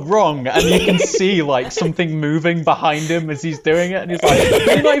 You're wrong. And you can see like something moving behind him as he's doing it. And he's like,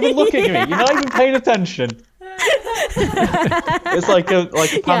 you're not even looking at me. You're not even paying attention. It's like a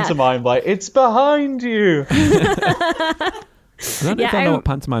pantomime, like, it's behind you. I don't know Yeah, if I know what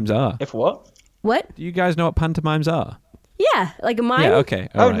pantomimes are. If what? What? Do you guys know what pantomimes are? Yeah. Like a mime? Yeah, okay.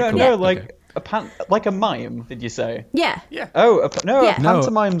 Oh, alright, no, cool. no, Okay. like a mime, did you say? Yeah. Oh, no, Yeah. a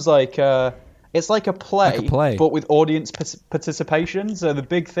pantomime's like it's like a play, Like a play. but with audience participation. So the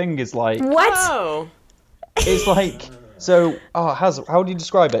big thing is like, What? Oh. it's like, so, how do you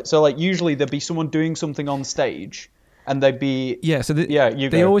describe it? So like usually there'd be someone doing something on stage and they'd be, Yeah, so you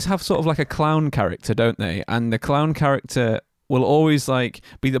they go. always have sort of like a clown character, don't they? And the clown character will always like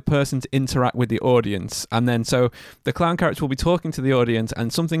be the person to interact with the audience, and then so the clown character will be talking to the audience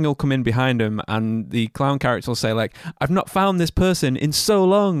and something will come in behind him and the clown character will say like, I've not found this person in so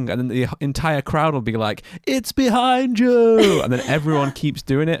long, and then the entire crowd will be like, it's behind you, and then everyone keeps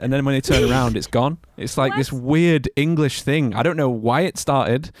doing it, and then when they turn around it's gone. It's like this weird English thing. I don't know why it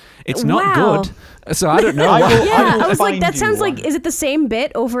started. It's not Wow. good, so I don't know I why. will- Yeah, I was like, find that you sounds like, one. is it the same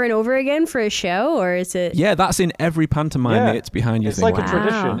bit over and over again for a show, or is it? Yeah, that's in every pantomime. Yeah. The It's behind you It's thing. like Wow. a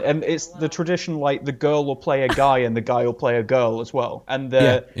tradition, and it's the tradition like the girl will play a guy and the guy will play a girl as well, and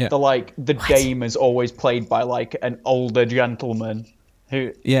the dame is always played by like an older gentleman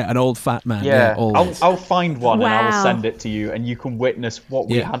who. Yeah, an old fat man. Yeah, old. I'll find one and Wow. I'll send it to you, and you can witness what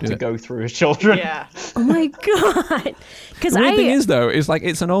we Yeah, had do to it. go through as children. Yeah. Oh my god! Because The weird thing is though, is like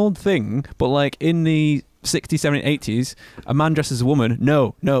it's an old thing, but like in the 60s, 70s, 80s, a man dressed as a woman,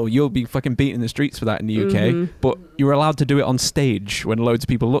 no, you'll be fucking beaten in the streets for that in the UK, but you were allowed to do it on stage when loads of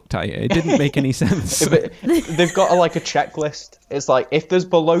people looked at you. It didn't make any sense. But they've got like a checklist. It's like if there's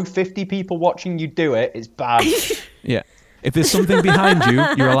below 50 people watching you do it, it's bad. Yeah. If there's something behind you,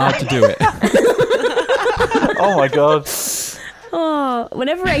 you're allowed to do it. Oh my god. Oh,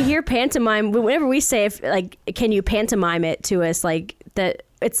 whenever I hear pantomime, whenever we say, if like, can you pantomime it to us, like that,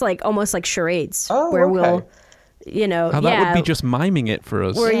 it's like almost like charades, Oh, where okay. we'll, you know, That would be just miming it for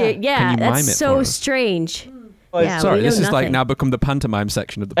us. where Can you mime that's it so for us? strange. Well, Yeah, Sorry, we this know is like nothing. now become the pantomime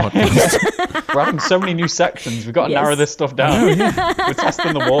section of the podcast. We're adding so many new sections. We've got to Yes. narrow this stuff down. We're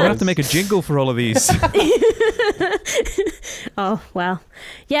testing the waters. We'll have to make a jingle for all of these. Oh, wow.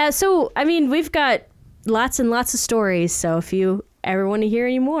 Yeah, so, I mean, we've got lots and lots of stories. So if you ever want to hear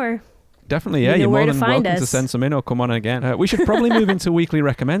any more, Definitely, yeah. You know You're more where to than find welcome to us. send some in or come on again. We should probably move into weekly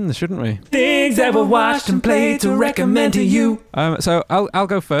recommends, shouldn't we? Things that we watched and played to recommend to you. So I'll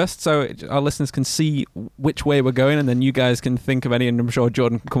go first, so our listeners can see which way we're going, and then you guys can think of any, and I'm sure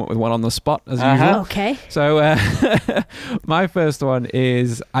Jordan can come up with one on the spot as usual. okay. So my first one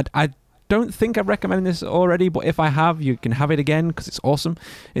is I don't think I've recommended this already, but if I have, you can have it again because it's awesome.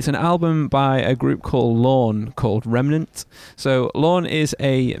 It's an album by a group called Lorne called Remnant. So Lorne is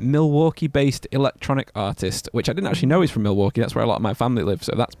a Milwaukee-based electronic artist, which I didn't actually know he's from Milwaukee. That's where a lot of my family lives,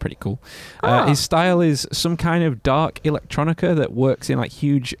 so that's pretty cool. His style is some kind of dark electronica that works in like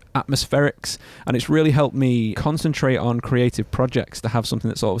huge atmospherics, and it's really helped me concentrate on creative projects to have something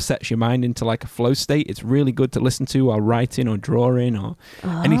that sort of sets your mind into like a flow state. It's really good to listen to while writing or drawing or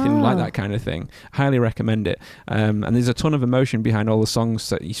anything like that kind of thing. Highly recommend it. And there's a ton of emotion behind all the songs,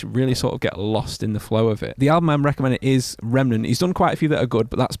 so you should really sort of get lost in the flow of it. The album I'm recommending is Remnant. He's done quite a few that are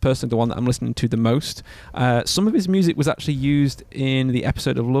good, but that's personally the one that I'm listening to the most. Some of his music was actually used in the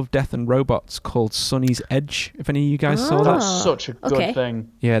episode of Love, Death and Robots called Sonny's Edge, if any of you guys saw that. That's such a good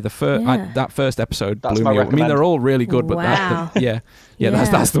thing. Yeah, that first episode That's blew my me up. I mean, they're all really good, but Wow.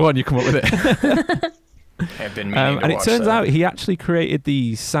 that's the one you come up with it. I've been meaning to And it watch turns that. out he actually created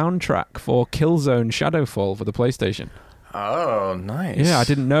the soundtrack for Killzone Shadowfall for the PlayStation. Oh, nice. Yeah, I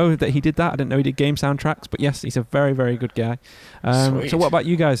didn't know that he did that. I didn't know he did game soundtracks, but yes, he's a very, very good guy. Sweet. So what about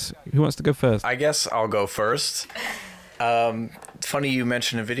you guys? Who wants to go first? I guess I'll go first. Funny you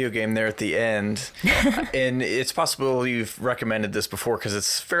mentioned a video game there at the end. And it's possible you've recommended this before because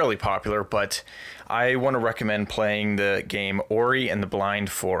it's fairly popular, but I want to recommend playing the game Ori and the Blind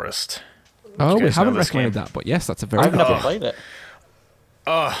Forest. Oh, we guys know haven't this recommended game? that, but yes, that's a very I've good never game. played it.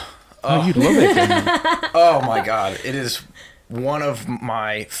 Oh, you'd love it. Oh my god, it is one of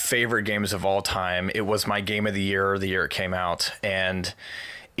my favorite games of all time. It was my game of the year it came out, and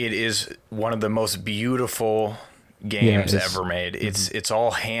it is one of the most beautiful games it is. ever made. It's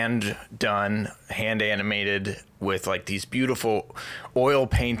all hand done, hand animated with like these beautiful oil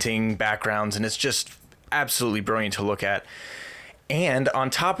painting backgrounds, and it's just absolutely brilliant to look at. And on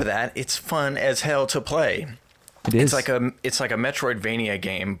top of that, it's fun as hell to play. It is. It's like a Metroidvania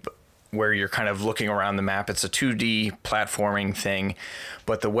game where you're kind of looking around the map. It's a 2D platforming thing,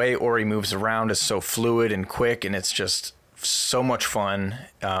 but the way Ori moves around is so fluid and quick, and it's just so much fun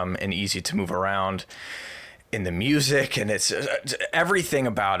and easy to move around. In the music, and it's everything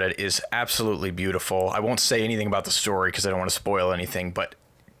about it is absolutely beautiful. I won't say anything about the story because I don't want to spoil anything, but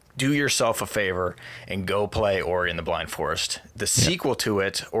do yourself a favor and go play Ori and the Blind Forest. The sequel to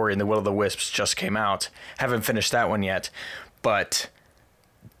it, Ori and the Will of the Wisps, just came out. Haven't finished that one yet, but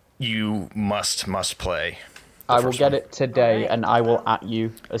you must play. I will get it today, and I will at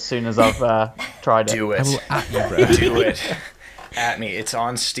you as soon as I've tried it. Do it. I will at you, bro. Do it. At me. It's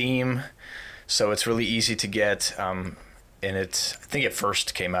on Steam, so it's really easy to get. And I think it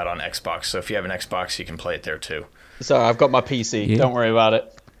first came out on Xbox, so if you have an Xbox, you can play it there too. So I've got my PC. Yeah. Don't worry about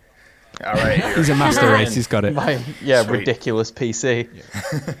it. All right. He's a master race. He's got it. My Sweet. ridiculous PC.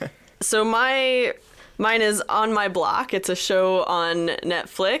 So mine is On My Block. It's a show on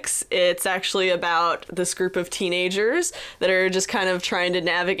Netflix. It's actually about this group of teenagers that are just kind of trying to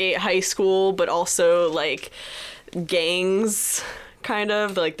navigate high school, but also like gangs, kind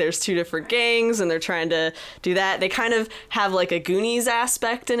of. Like there's two different gangs and they're trying to do that. They kind of have like a Goonies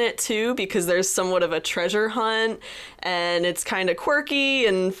aspect in it too, because there's somewhat of a treasure hunt and it's kind of quirky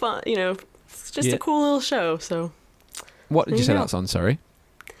and fun, it's just a cool little show. So What did you There say you go. that's on, sorry?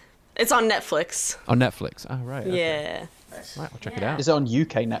 it's on Netflix. On Netflix. Oh, right. Okay. Yeah. Right, I'll check it out. Is it on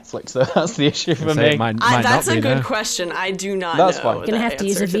UK Netflix though? That's the issue for Say me. it might not That's be, a good no. question. I do not That's know. fine. You're gonna the have to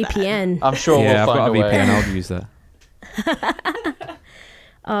use a answer to that. VPN. I'm sure Yeah, I've we'll got find a a way. VPN. I'll use that.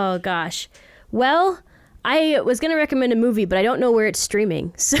 Oh gosh. Well, I was gonna recommend a movie, but I don't know where it's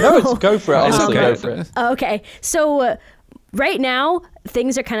streaming. So No, go for it. It's Honestly, okay. go for it. Okay. So right now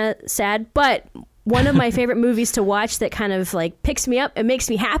things are kind of sad, but one of my favorite movies to watch that kind of like picks me up and makes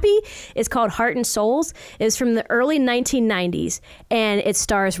me happy is called Heart and Souls. It's from the early 1990s and it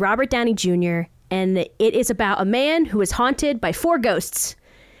stars Robert Downey Jr. and it is about a man who is haunted by 4 ghosts.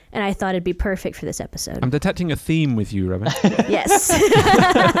 And I thought it'd be perfect for this episode. I'm detecting a theme with you, Robin. Yes.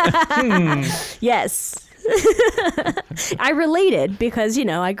 Yes. I related because,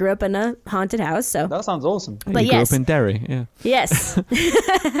 I grew up in a haunted house. So, That sounds awesome. but you grew yes. up in Derry, yeah. Yes.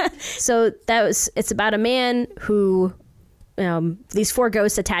 So it's about a man who, these 4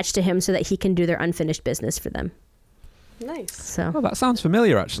 ghosts attached to him so that he can do their unfinished business for them. Nice. So Oh, that sounds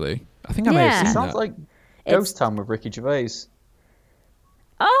familiar, actually. I think I may have Yeah. seen Sounds that. like It's- Ghost Town with Ricky Gervais.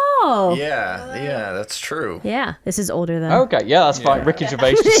 Oh, Oh. Yeah, that's true. Yeah, this is older though. Okay, yeah, that's fine. Ricky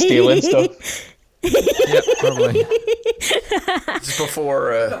Gervais just stealing stuff. Yep, probably. This is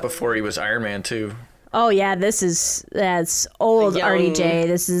before he was Iron Man too. Oh yeah, that's old Young- RDJ.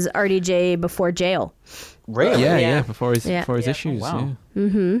 This is RDJ before jail. Really? Yeah, before his Yeah. issues. Wow. Yeah.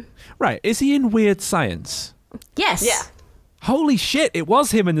 Mm-hmm. Right, is he in Weird Science? Yes. Yeah. Holy shit, it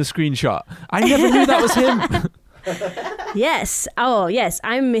was him in the screenshot. I never knew that was him. Yes. Oh yes,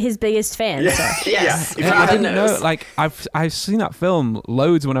 I'm his biggest fan. So. Yes. Yeah, I didn't know. knows. Like, I've seen that film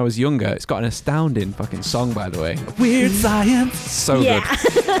loads when I was younger. It's got an astounding fucking song, by the way. Weird Science. So Yeah.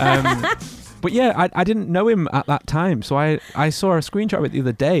 good. But yeah, I didn't know him at that time. So I saw a screenshot of it the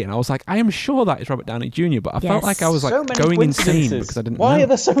other day and I was like, I am sure that is Robert Downey Jr. But I felt Yes. like I was like So many going insane coincidences. because I didn't Why know. are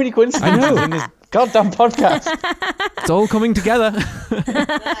there so many coincidences I know. in this goddamn podcast? It's all coming together.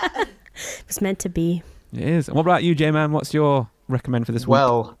 It's meant to be. It is. And what about you, J-Man? What's your recommend for this week?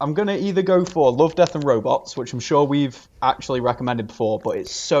 Well, I'm going to either go for Love, Death and Robots, which I'm sure we've actually recommended before, but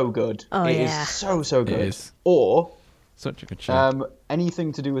it's so good. Oh, It yeah. is so good. is. Or Such a good show.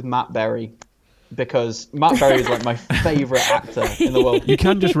 anything to do with Matt Berry, because Matt Berry is like my favourite actor in the world. You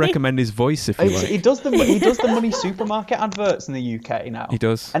can just recommend his voice if you like. He does the Money Supermarket adverts in the UK now. He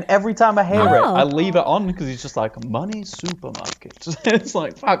does. And every time I hear it, Oh. I leave it on because he's just like Money Supermarket. It's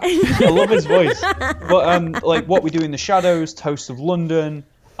like fuck. I love his voice. But like What We Do in the Shadows, Toast of London,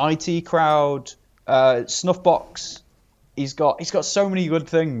 IT Crowd, Snuffbox. He's got so many good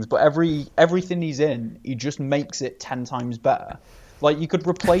things, but everything he's in, he just makes it 10 times better. Like, you could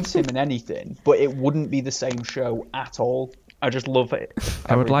replace him in anything, but it wouldn't be the same show at all. I just love it.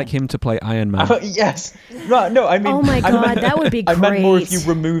 I would like him to play Iron Man. Yes. Right, no, I mean... Oh my I God, meant- that would be I meant more if great. you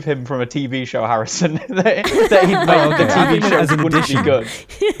remove him from a TV show, Harrison. that he'd make okay. the I TV meant show as an wouldn't addition. be good.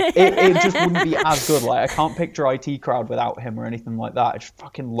 It just wouldn't be as good. Like, I can't picture IT Crowd without him or anything like that. I just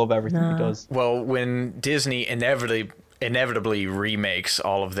fucking love everything he does. Well, when Disney inevitably remakes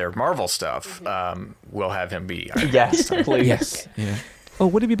all of their Marvel stuff, we'll have him be Iron Man. Yes, please. Yes. Yeah. Oh,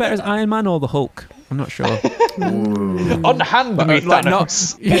 would it be better as Iron Man or the Hulk? I'm not sure. On hand, But, me like,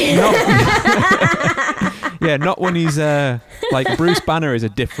 Thanos. not when he's like Bruce Banner is a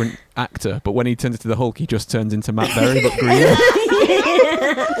different actor, but when he turns into the Hulk, he just turns into Matt Berry but green.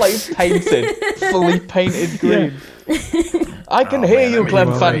 Like, painted. Fully painted green. I can hear man, you, that'd be Clem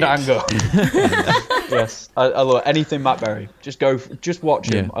great. Fandango. Yes, I love anything Matt Berry. Just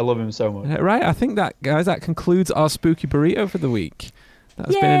watch him. Yeah. I love him so much. Right, I think that, guys, that concludes our spooky burrito for the week.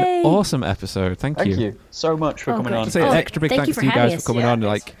 That's been an Yay. awesome episode. Thank Thank you so much for Oh, coming great. on. Say an extra big thank you thanks for to you having guys us. for coming Yeah, on.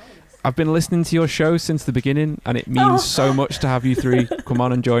 Like, I've been listening to your show since the beginning, and it means so much to have you three come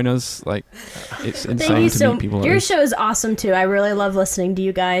on and join us. Like, it's Thank insane you to so meet people. Like Your this. show is awesome too. I really love listening to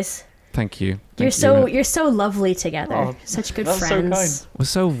you guys. Thank you. You're Thank you. you're so lovely together. Oh, Such good that's so friends. We're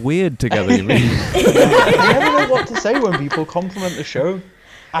so weird together. You mean? I never know what to say when people compliment the show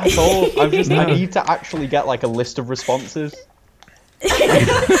at all. I need to actually get like a list of responses.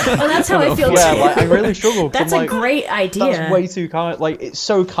 Oh, that's how I feel Yeah, too. like I really struggle. 'cause That's I'm a like, great idea. That's way too kind. Like, it's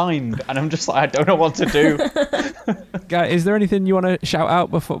so kind, and I'm just like, I don't know what to do. Guy, is there anything you want to shout out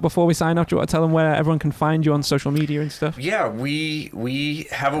before we sign off? Do you want to tell them where everyone can find you on social media and stuff? Yeah, we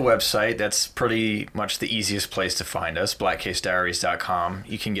have a website that's pretty much the easiest place to find us, blackcasediaries.com.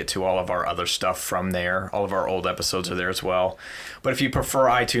 You can get to all of our other stuff from there. All of our old episodes are there as well. But if you prefer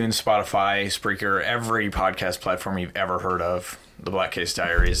iTunes, Spotify, Spreaker, every podcast platform you've ever heard of, the Black Case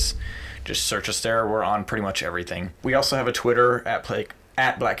Diaries, just search us there. We're on pretty much everything. We also have a Twitter at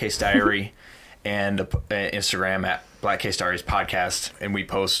Black Case Diary and an Instagram at Black Case Diaries Podcast, and we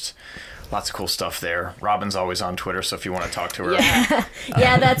post lots of cool stuff there. Robin's always on Twitter, so if you want to talk to her,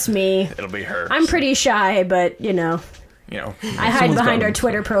 Yeah, that's me. it'll be her. I'm pretty shy, but You know, I hide behind our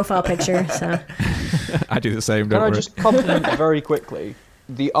Twitter profile picture. So I do the same. Can Don't I worry. just compliment very quickly?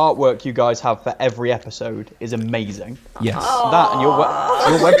 The artwork you guys have for every episode is amazing. Yes. That and your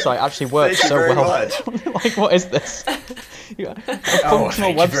website actually works Thank you so very well. much. Like, what is this? Yeah, a functional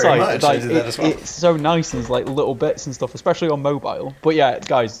thank you very website. much. I Like, did that as well. It's so nice and there's like little bits and stuff, especially on mobile. But yeah,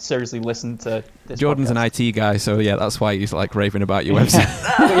 guys, seriously, listen to this. Jordan's podcast. an IT guy, so yeah, that's why he's like raving about your website.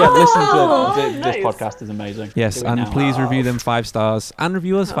 But yeah, listen Oh, to this nice. podcast is amazing. Yes, Do it and now. please review them 5 stars and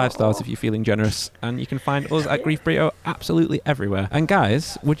review us 5 stars if you're feeling generous. And you can find us at Grief Burrito absolutely everywhere. And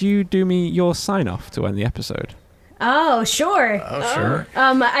guys, would you do me your sign off to end the episode? oh sure. Oh, sure.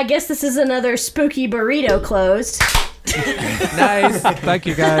 I guess this is another spooky burrito closed. Nice. Thank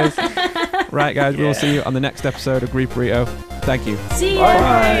you, guys. Right, guys, we will see you on the next episode of Grief Burrito. Thank you. See ya.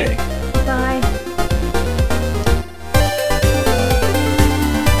 Bye.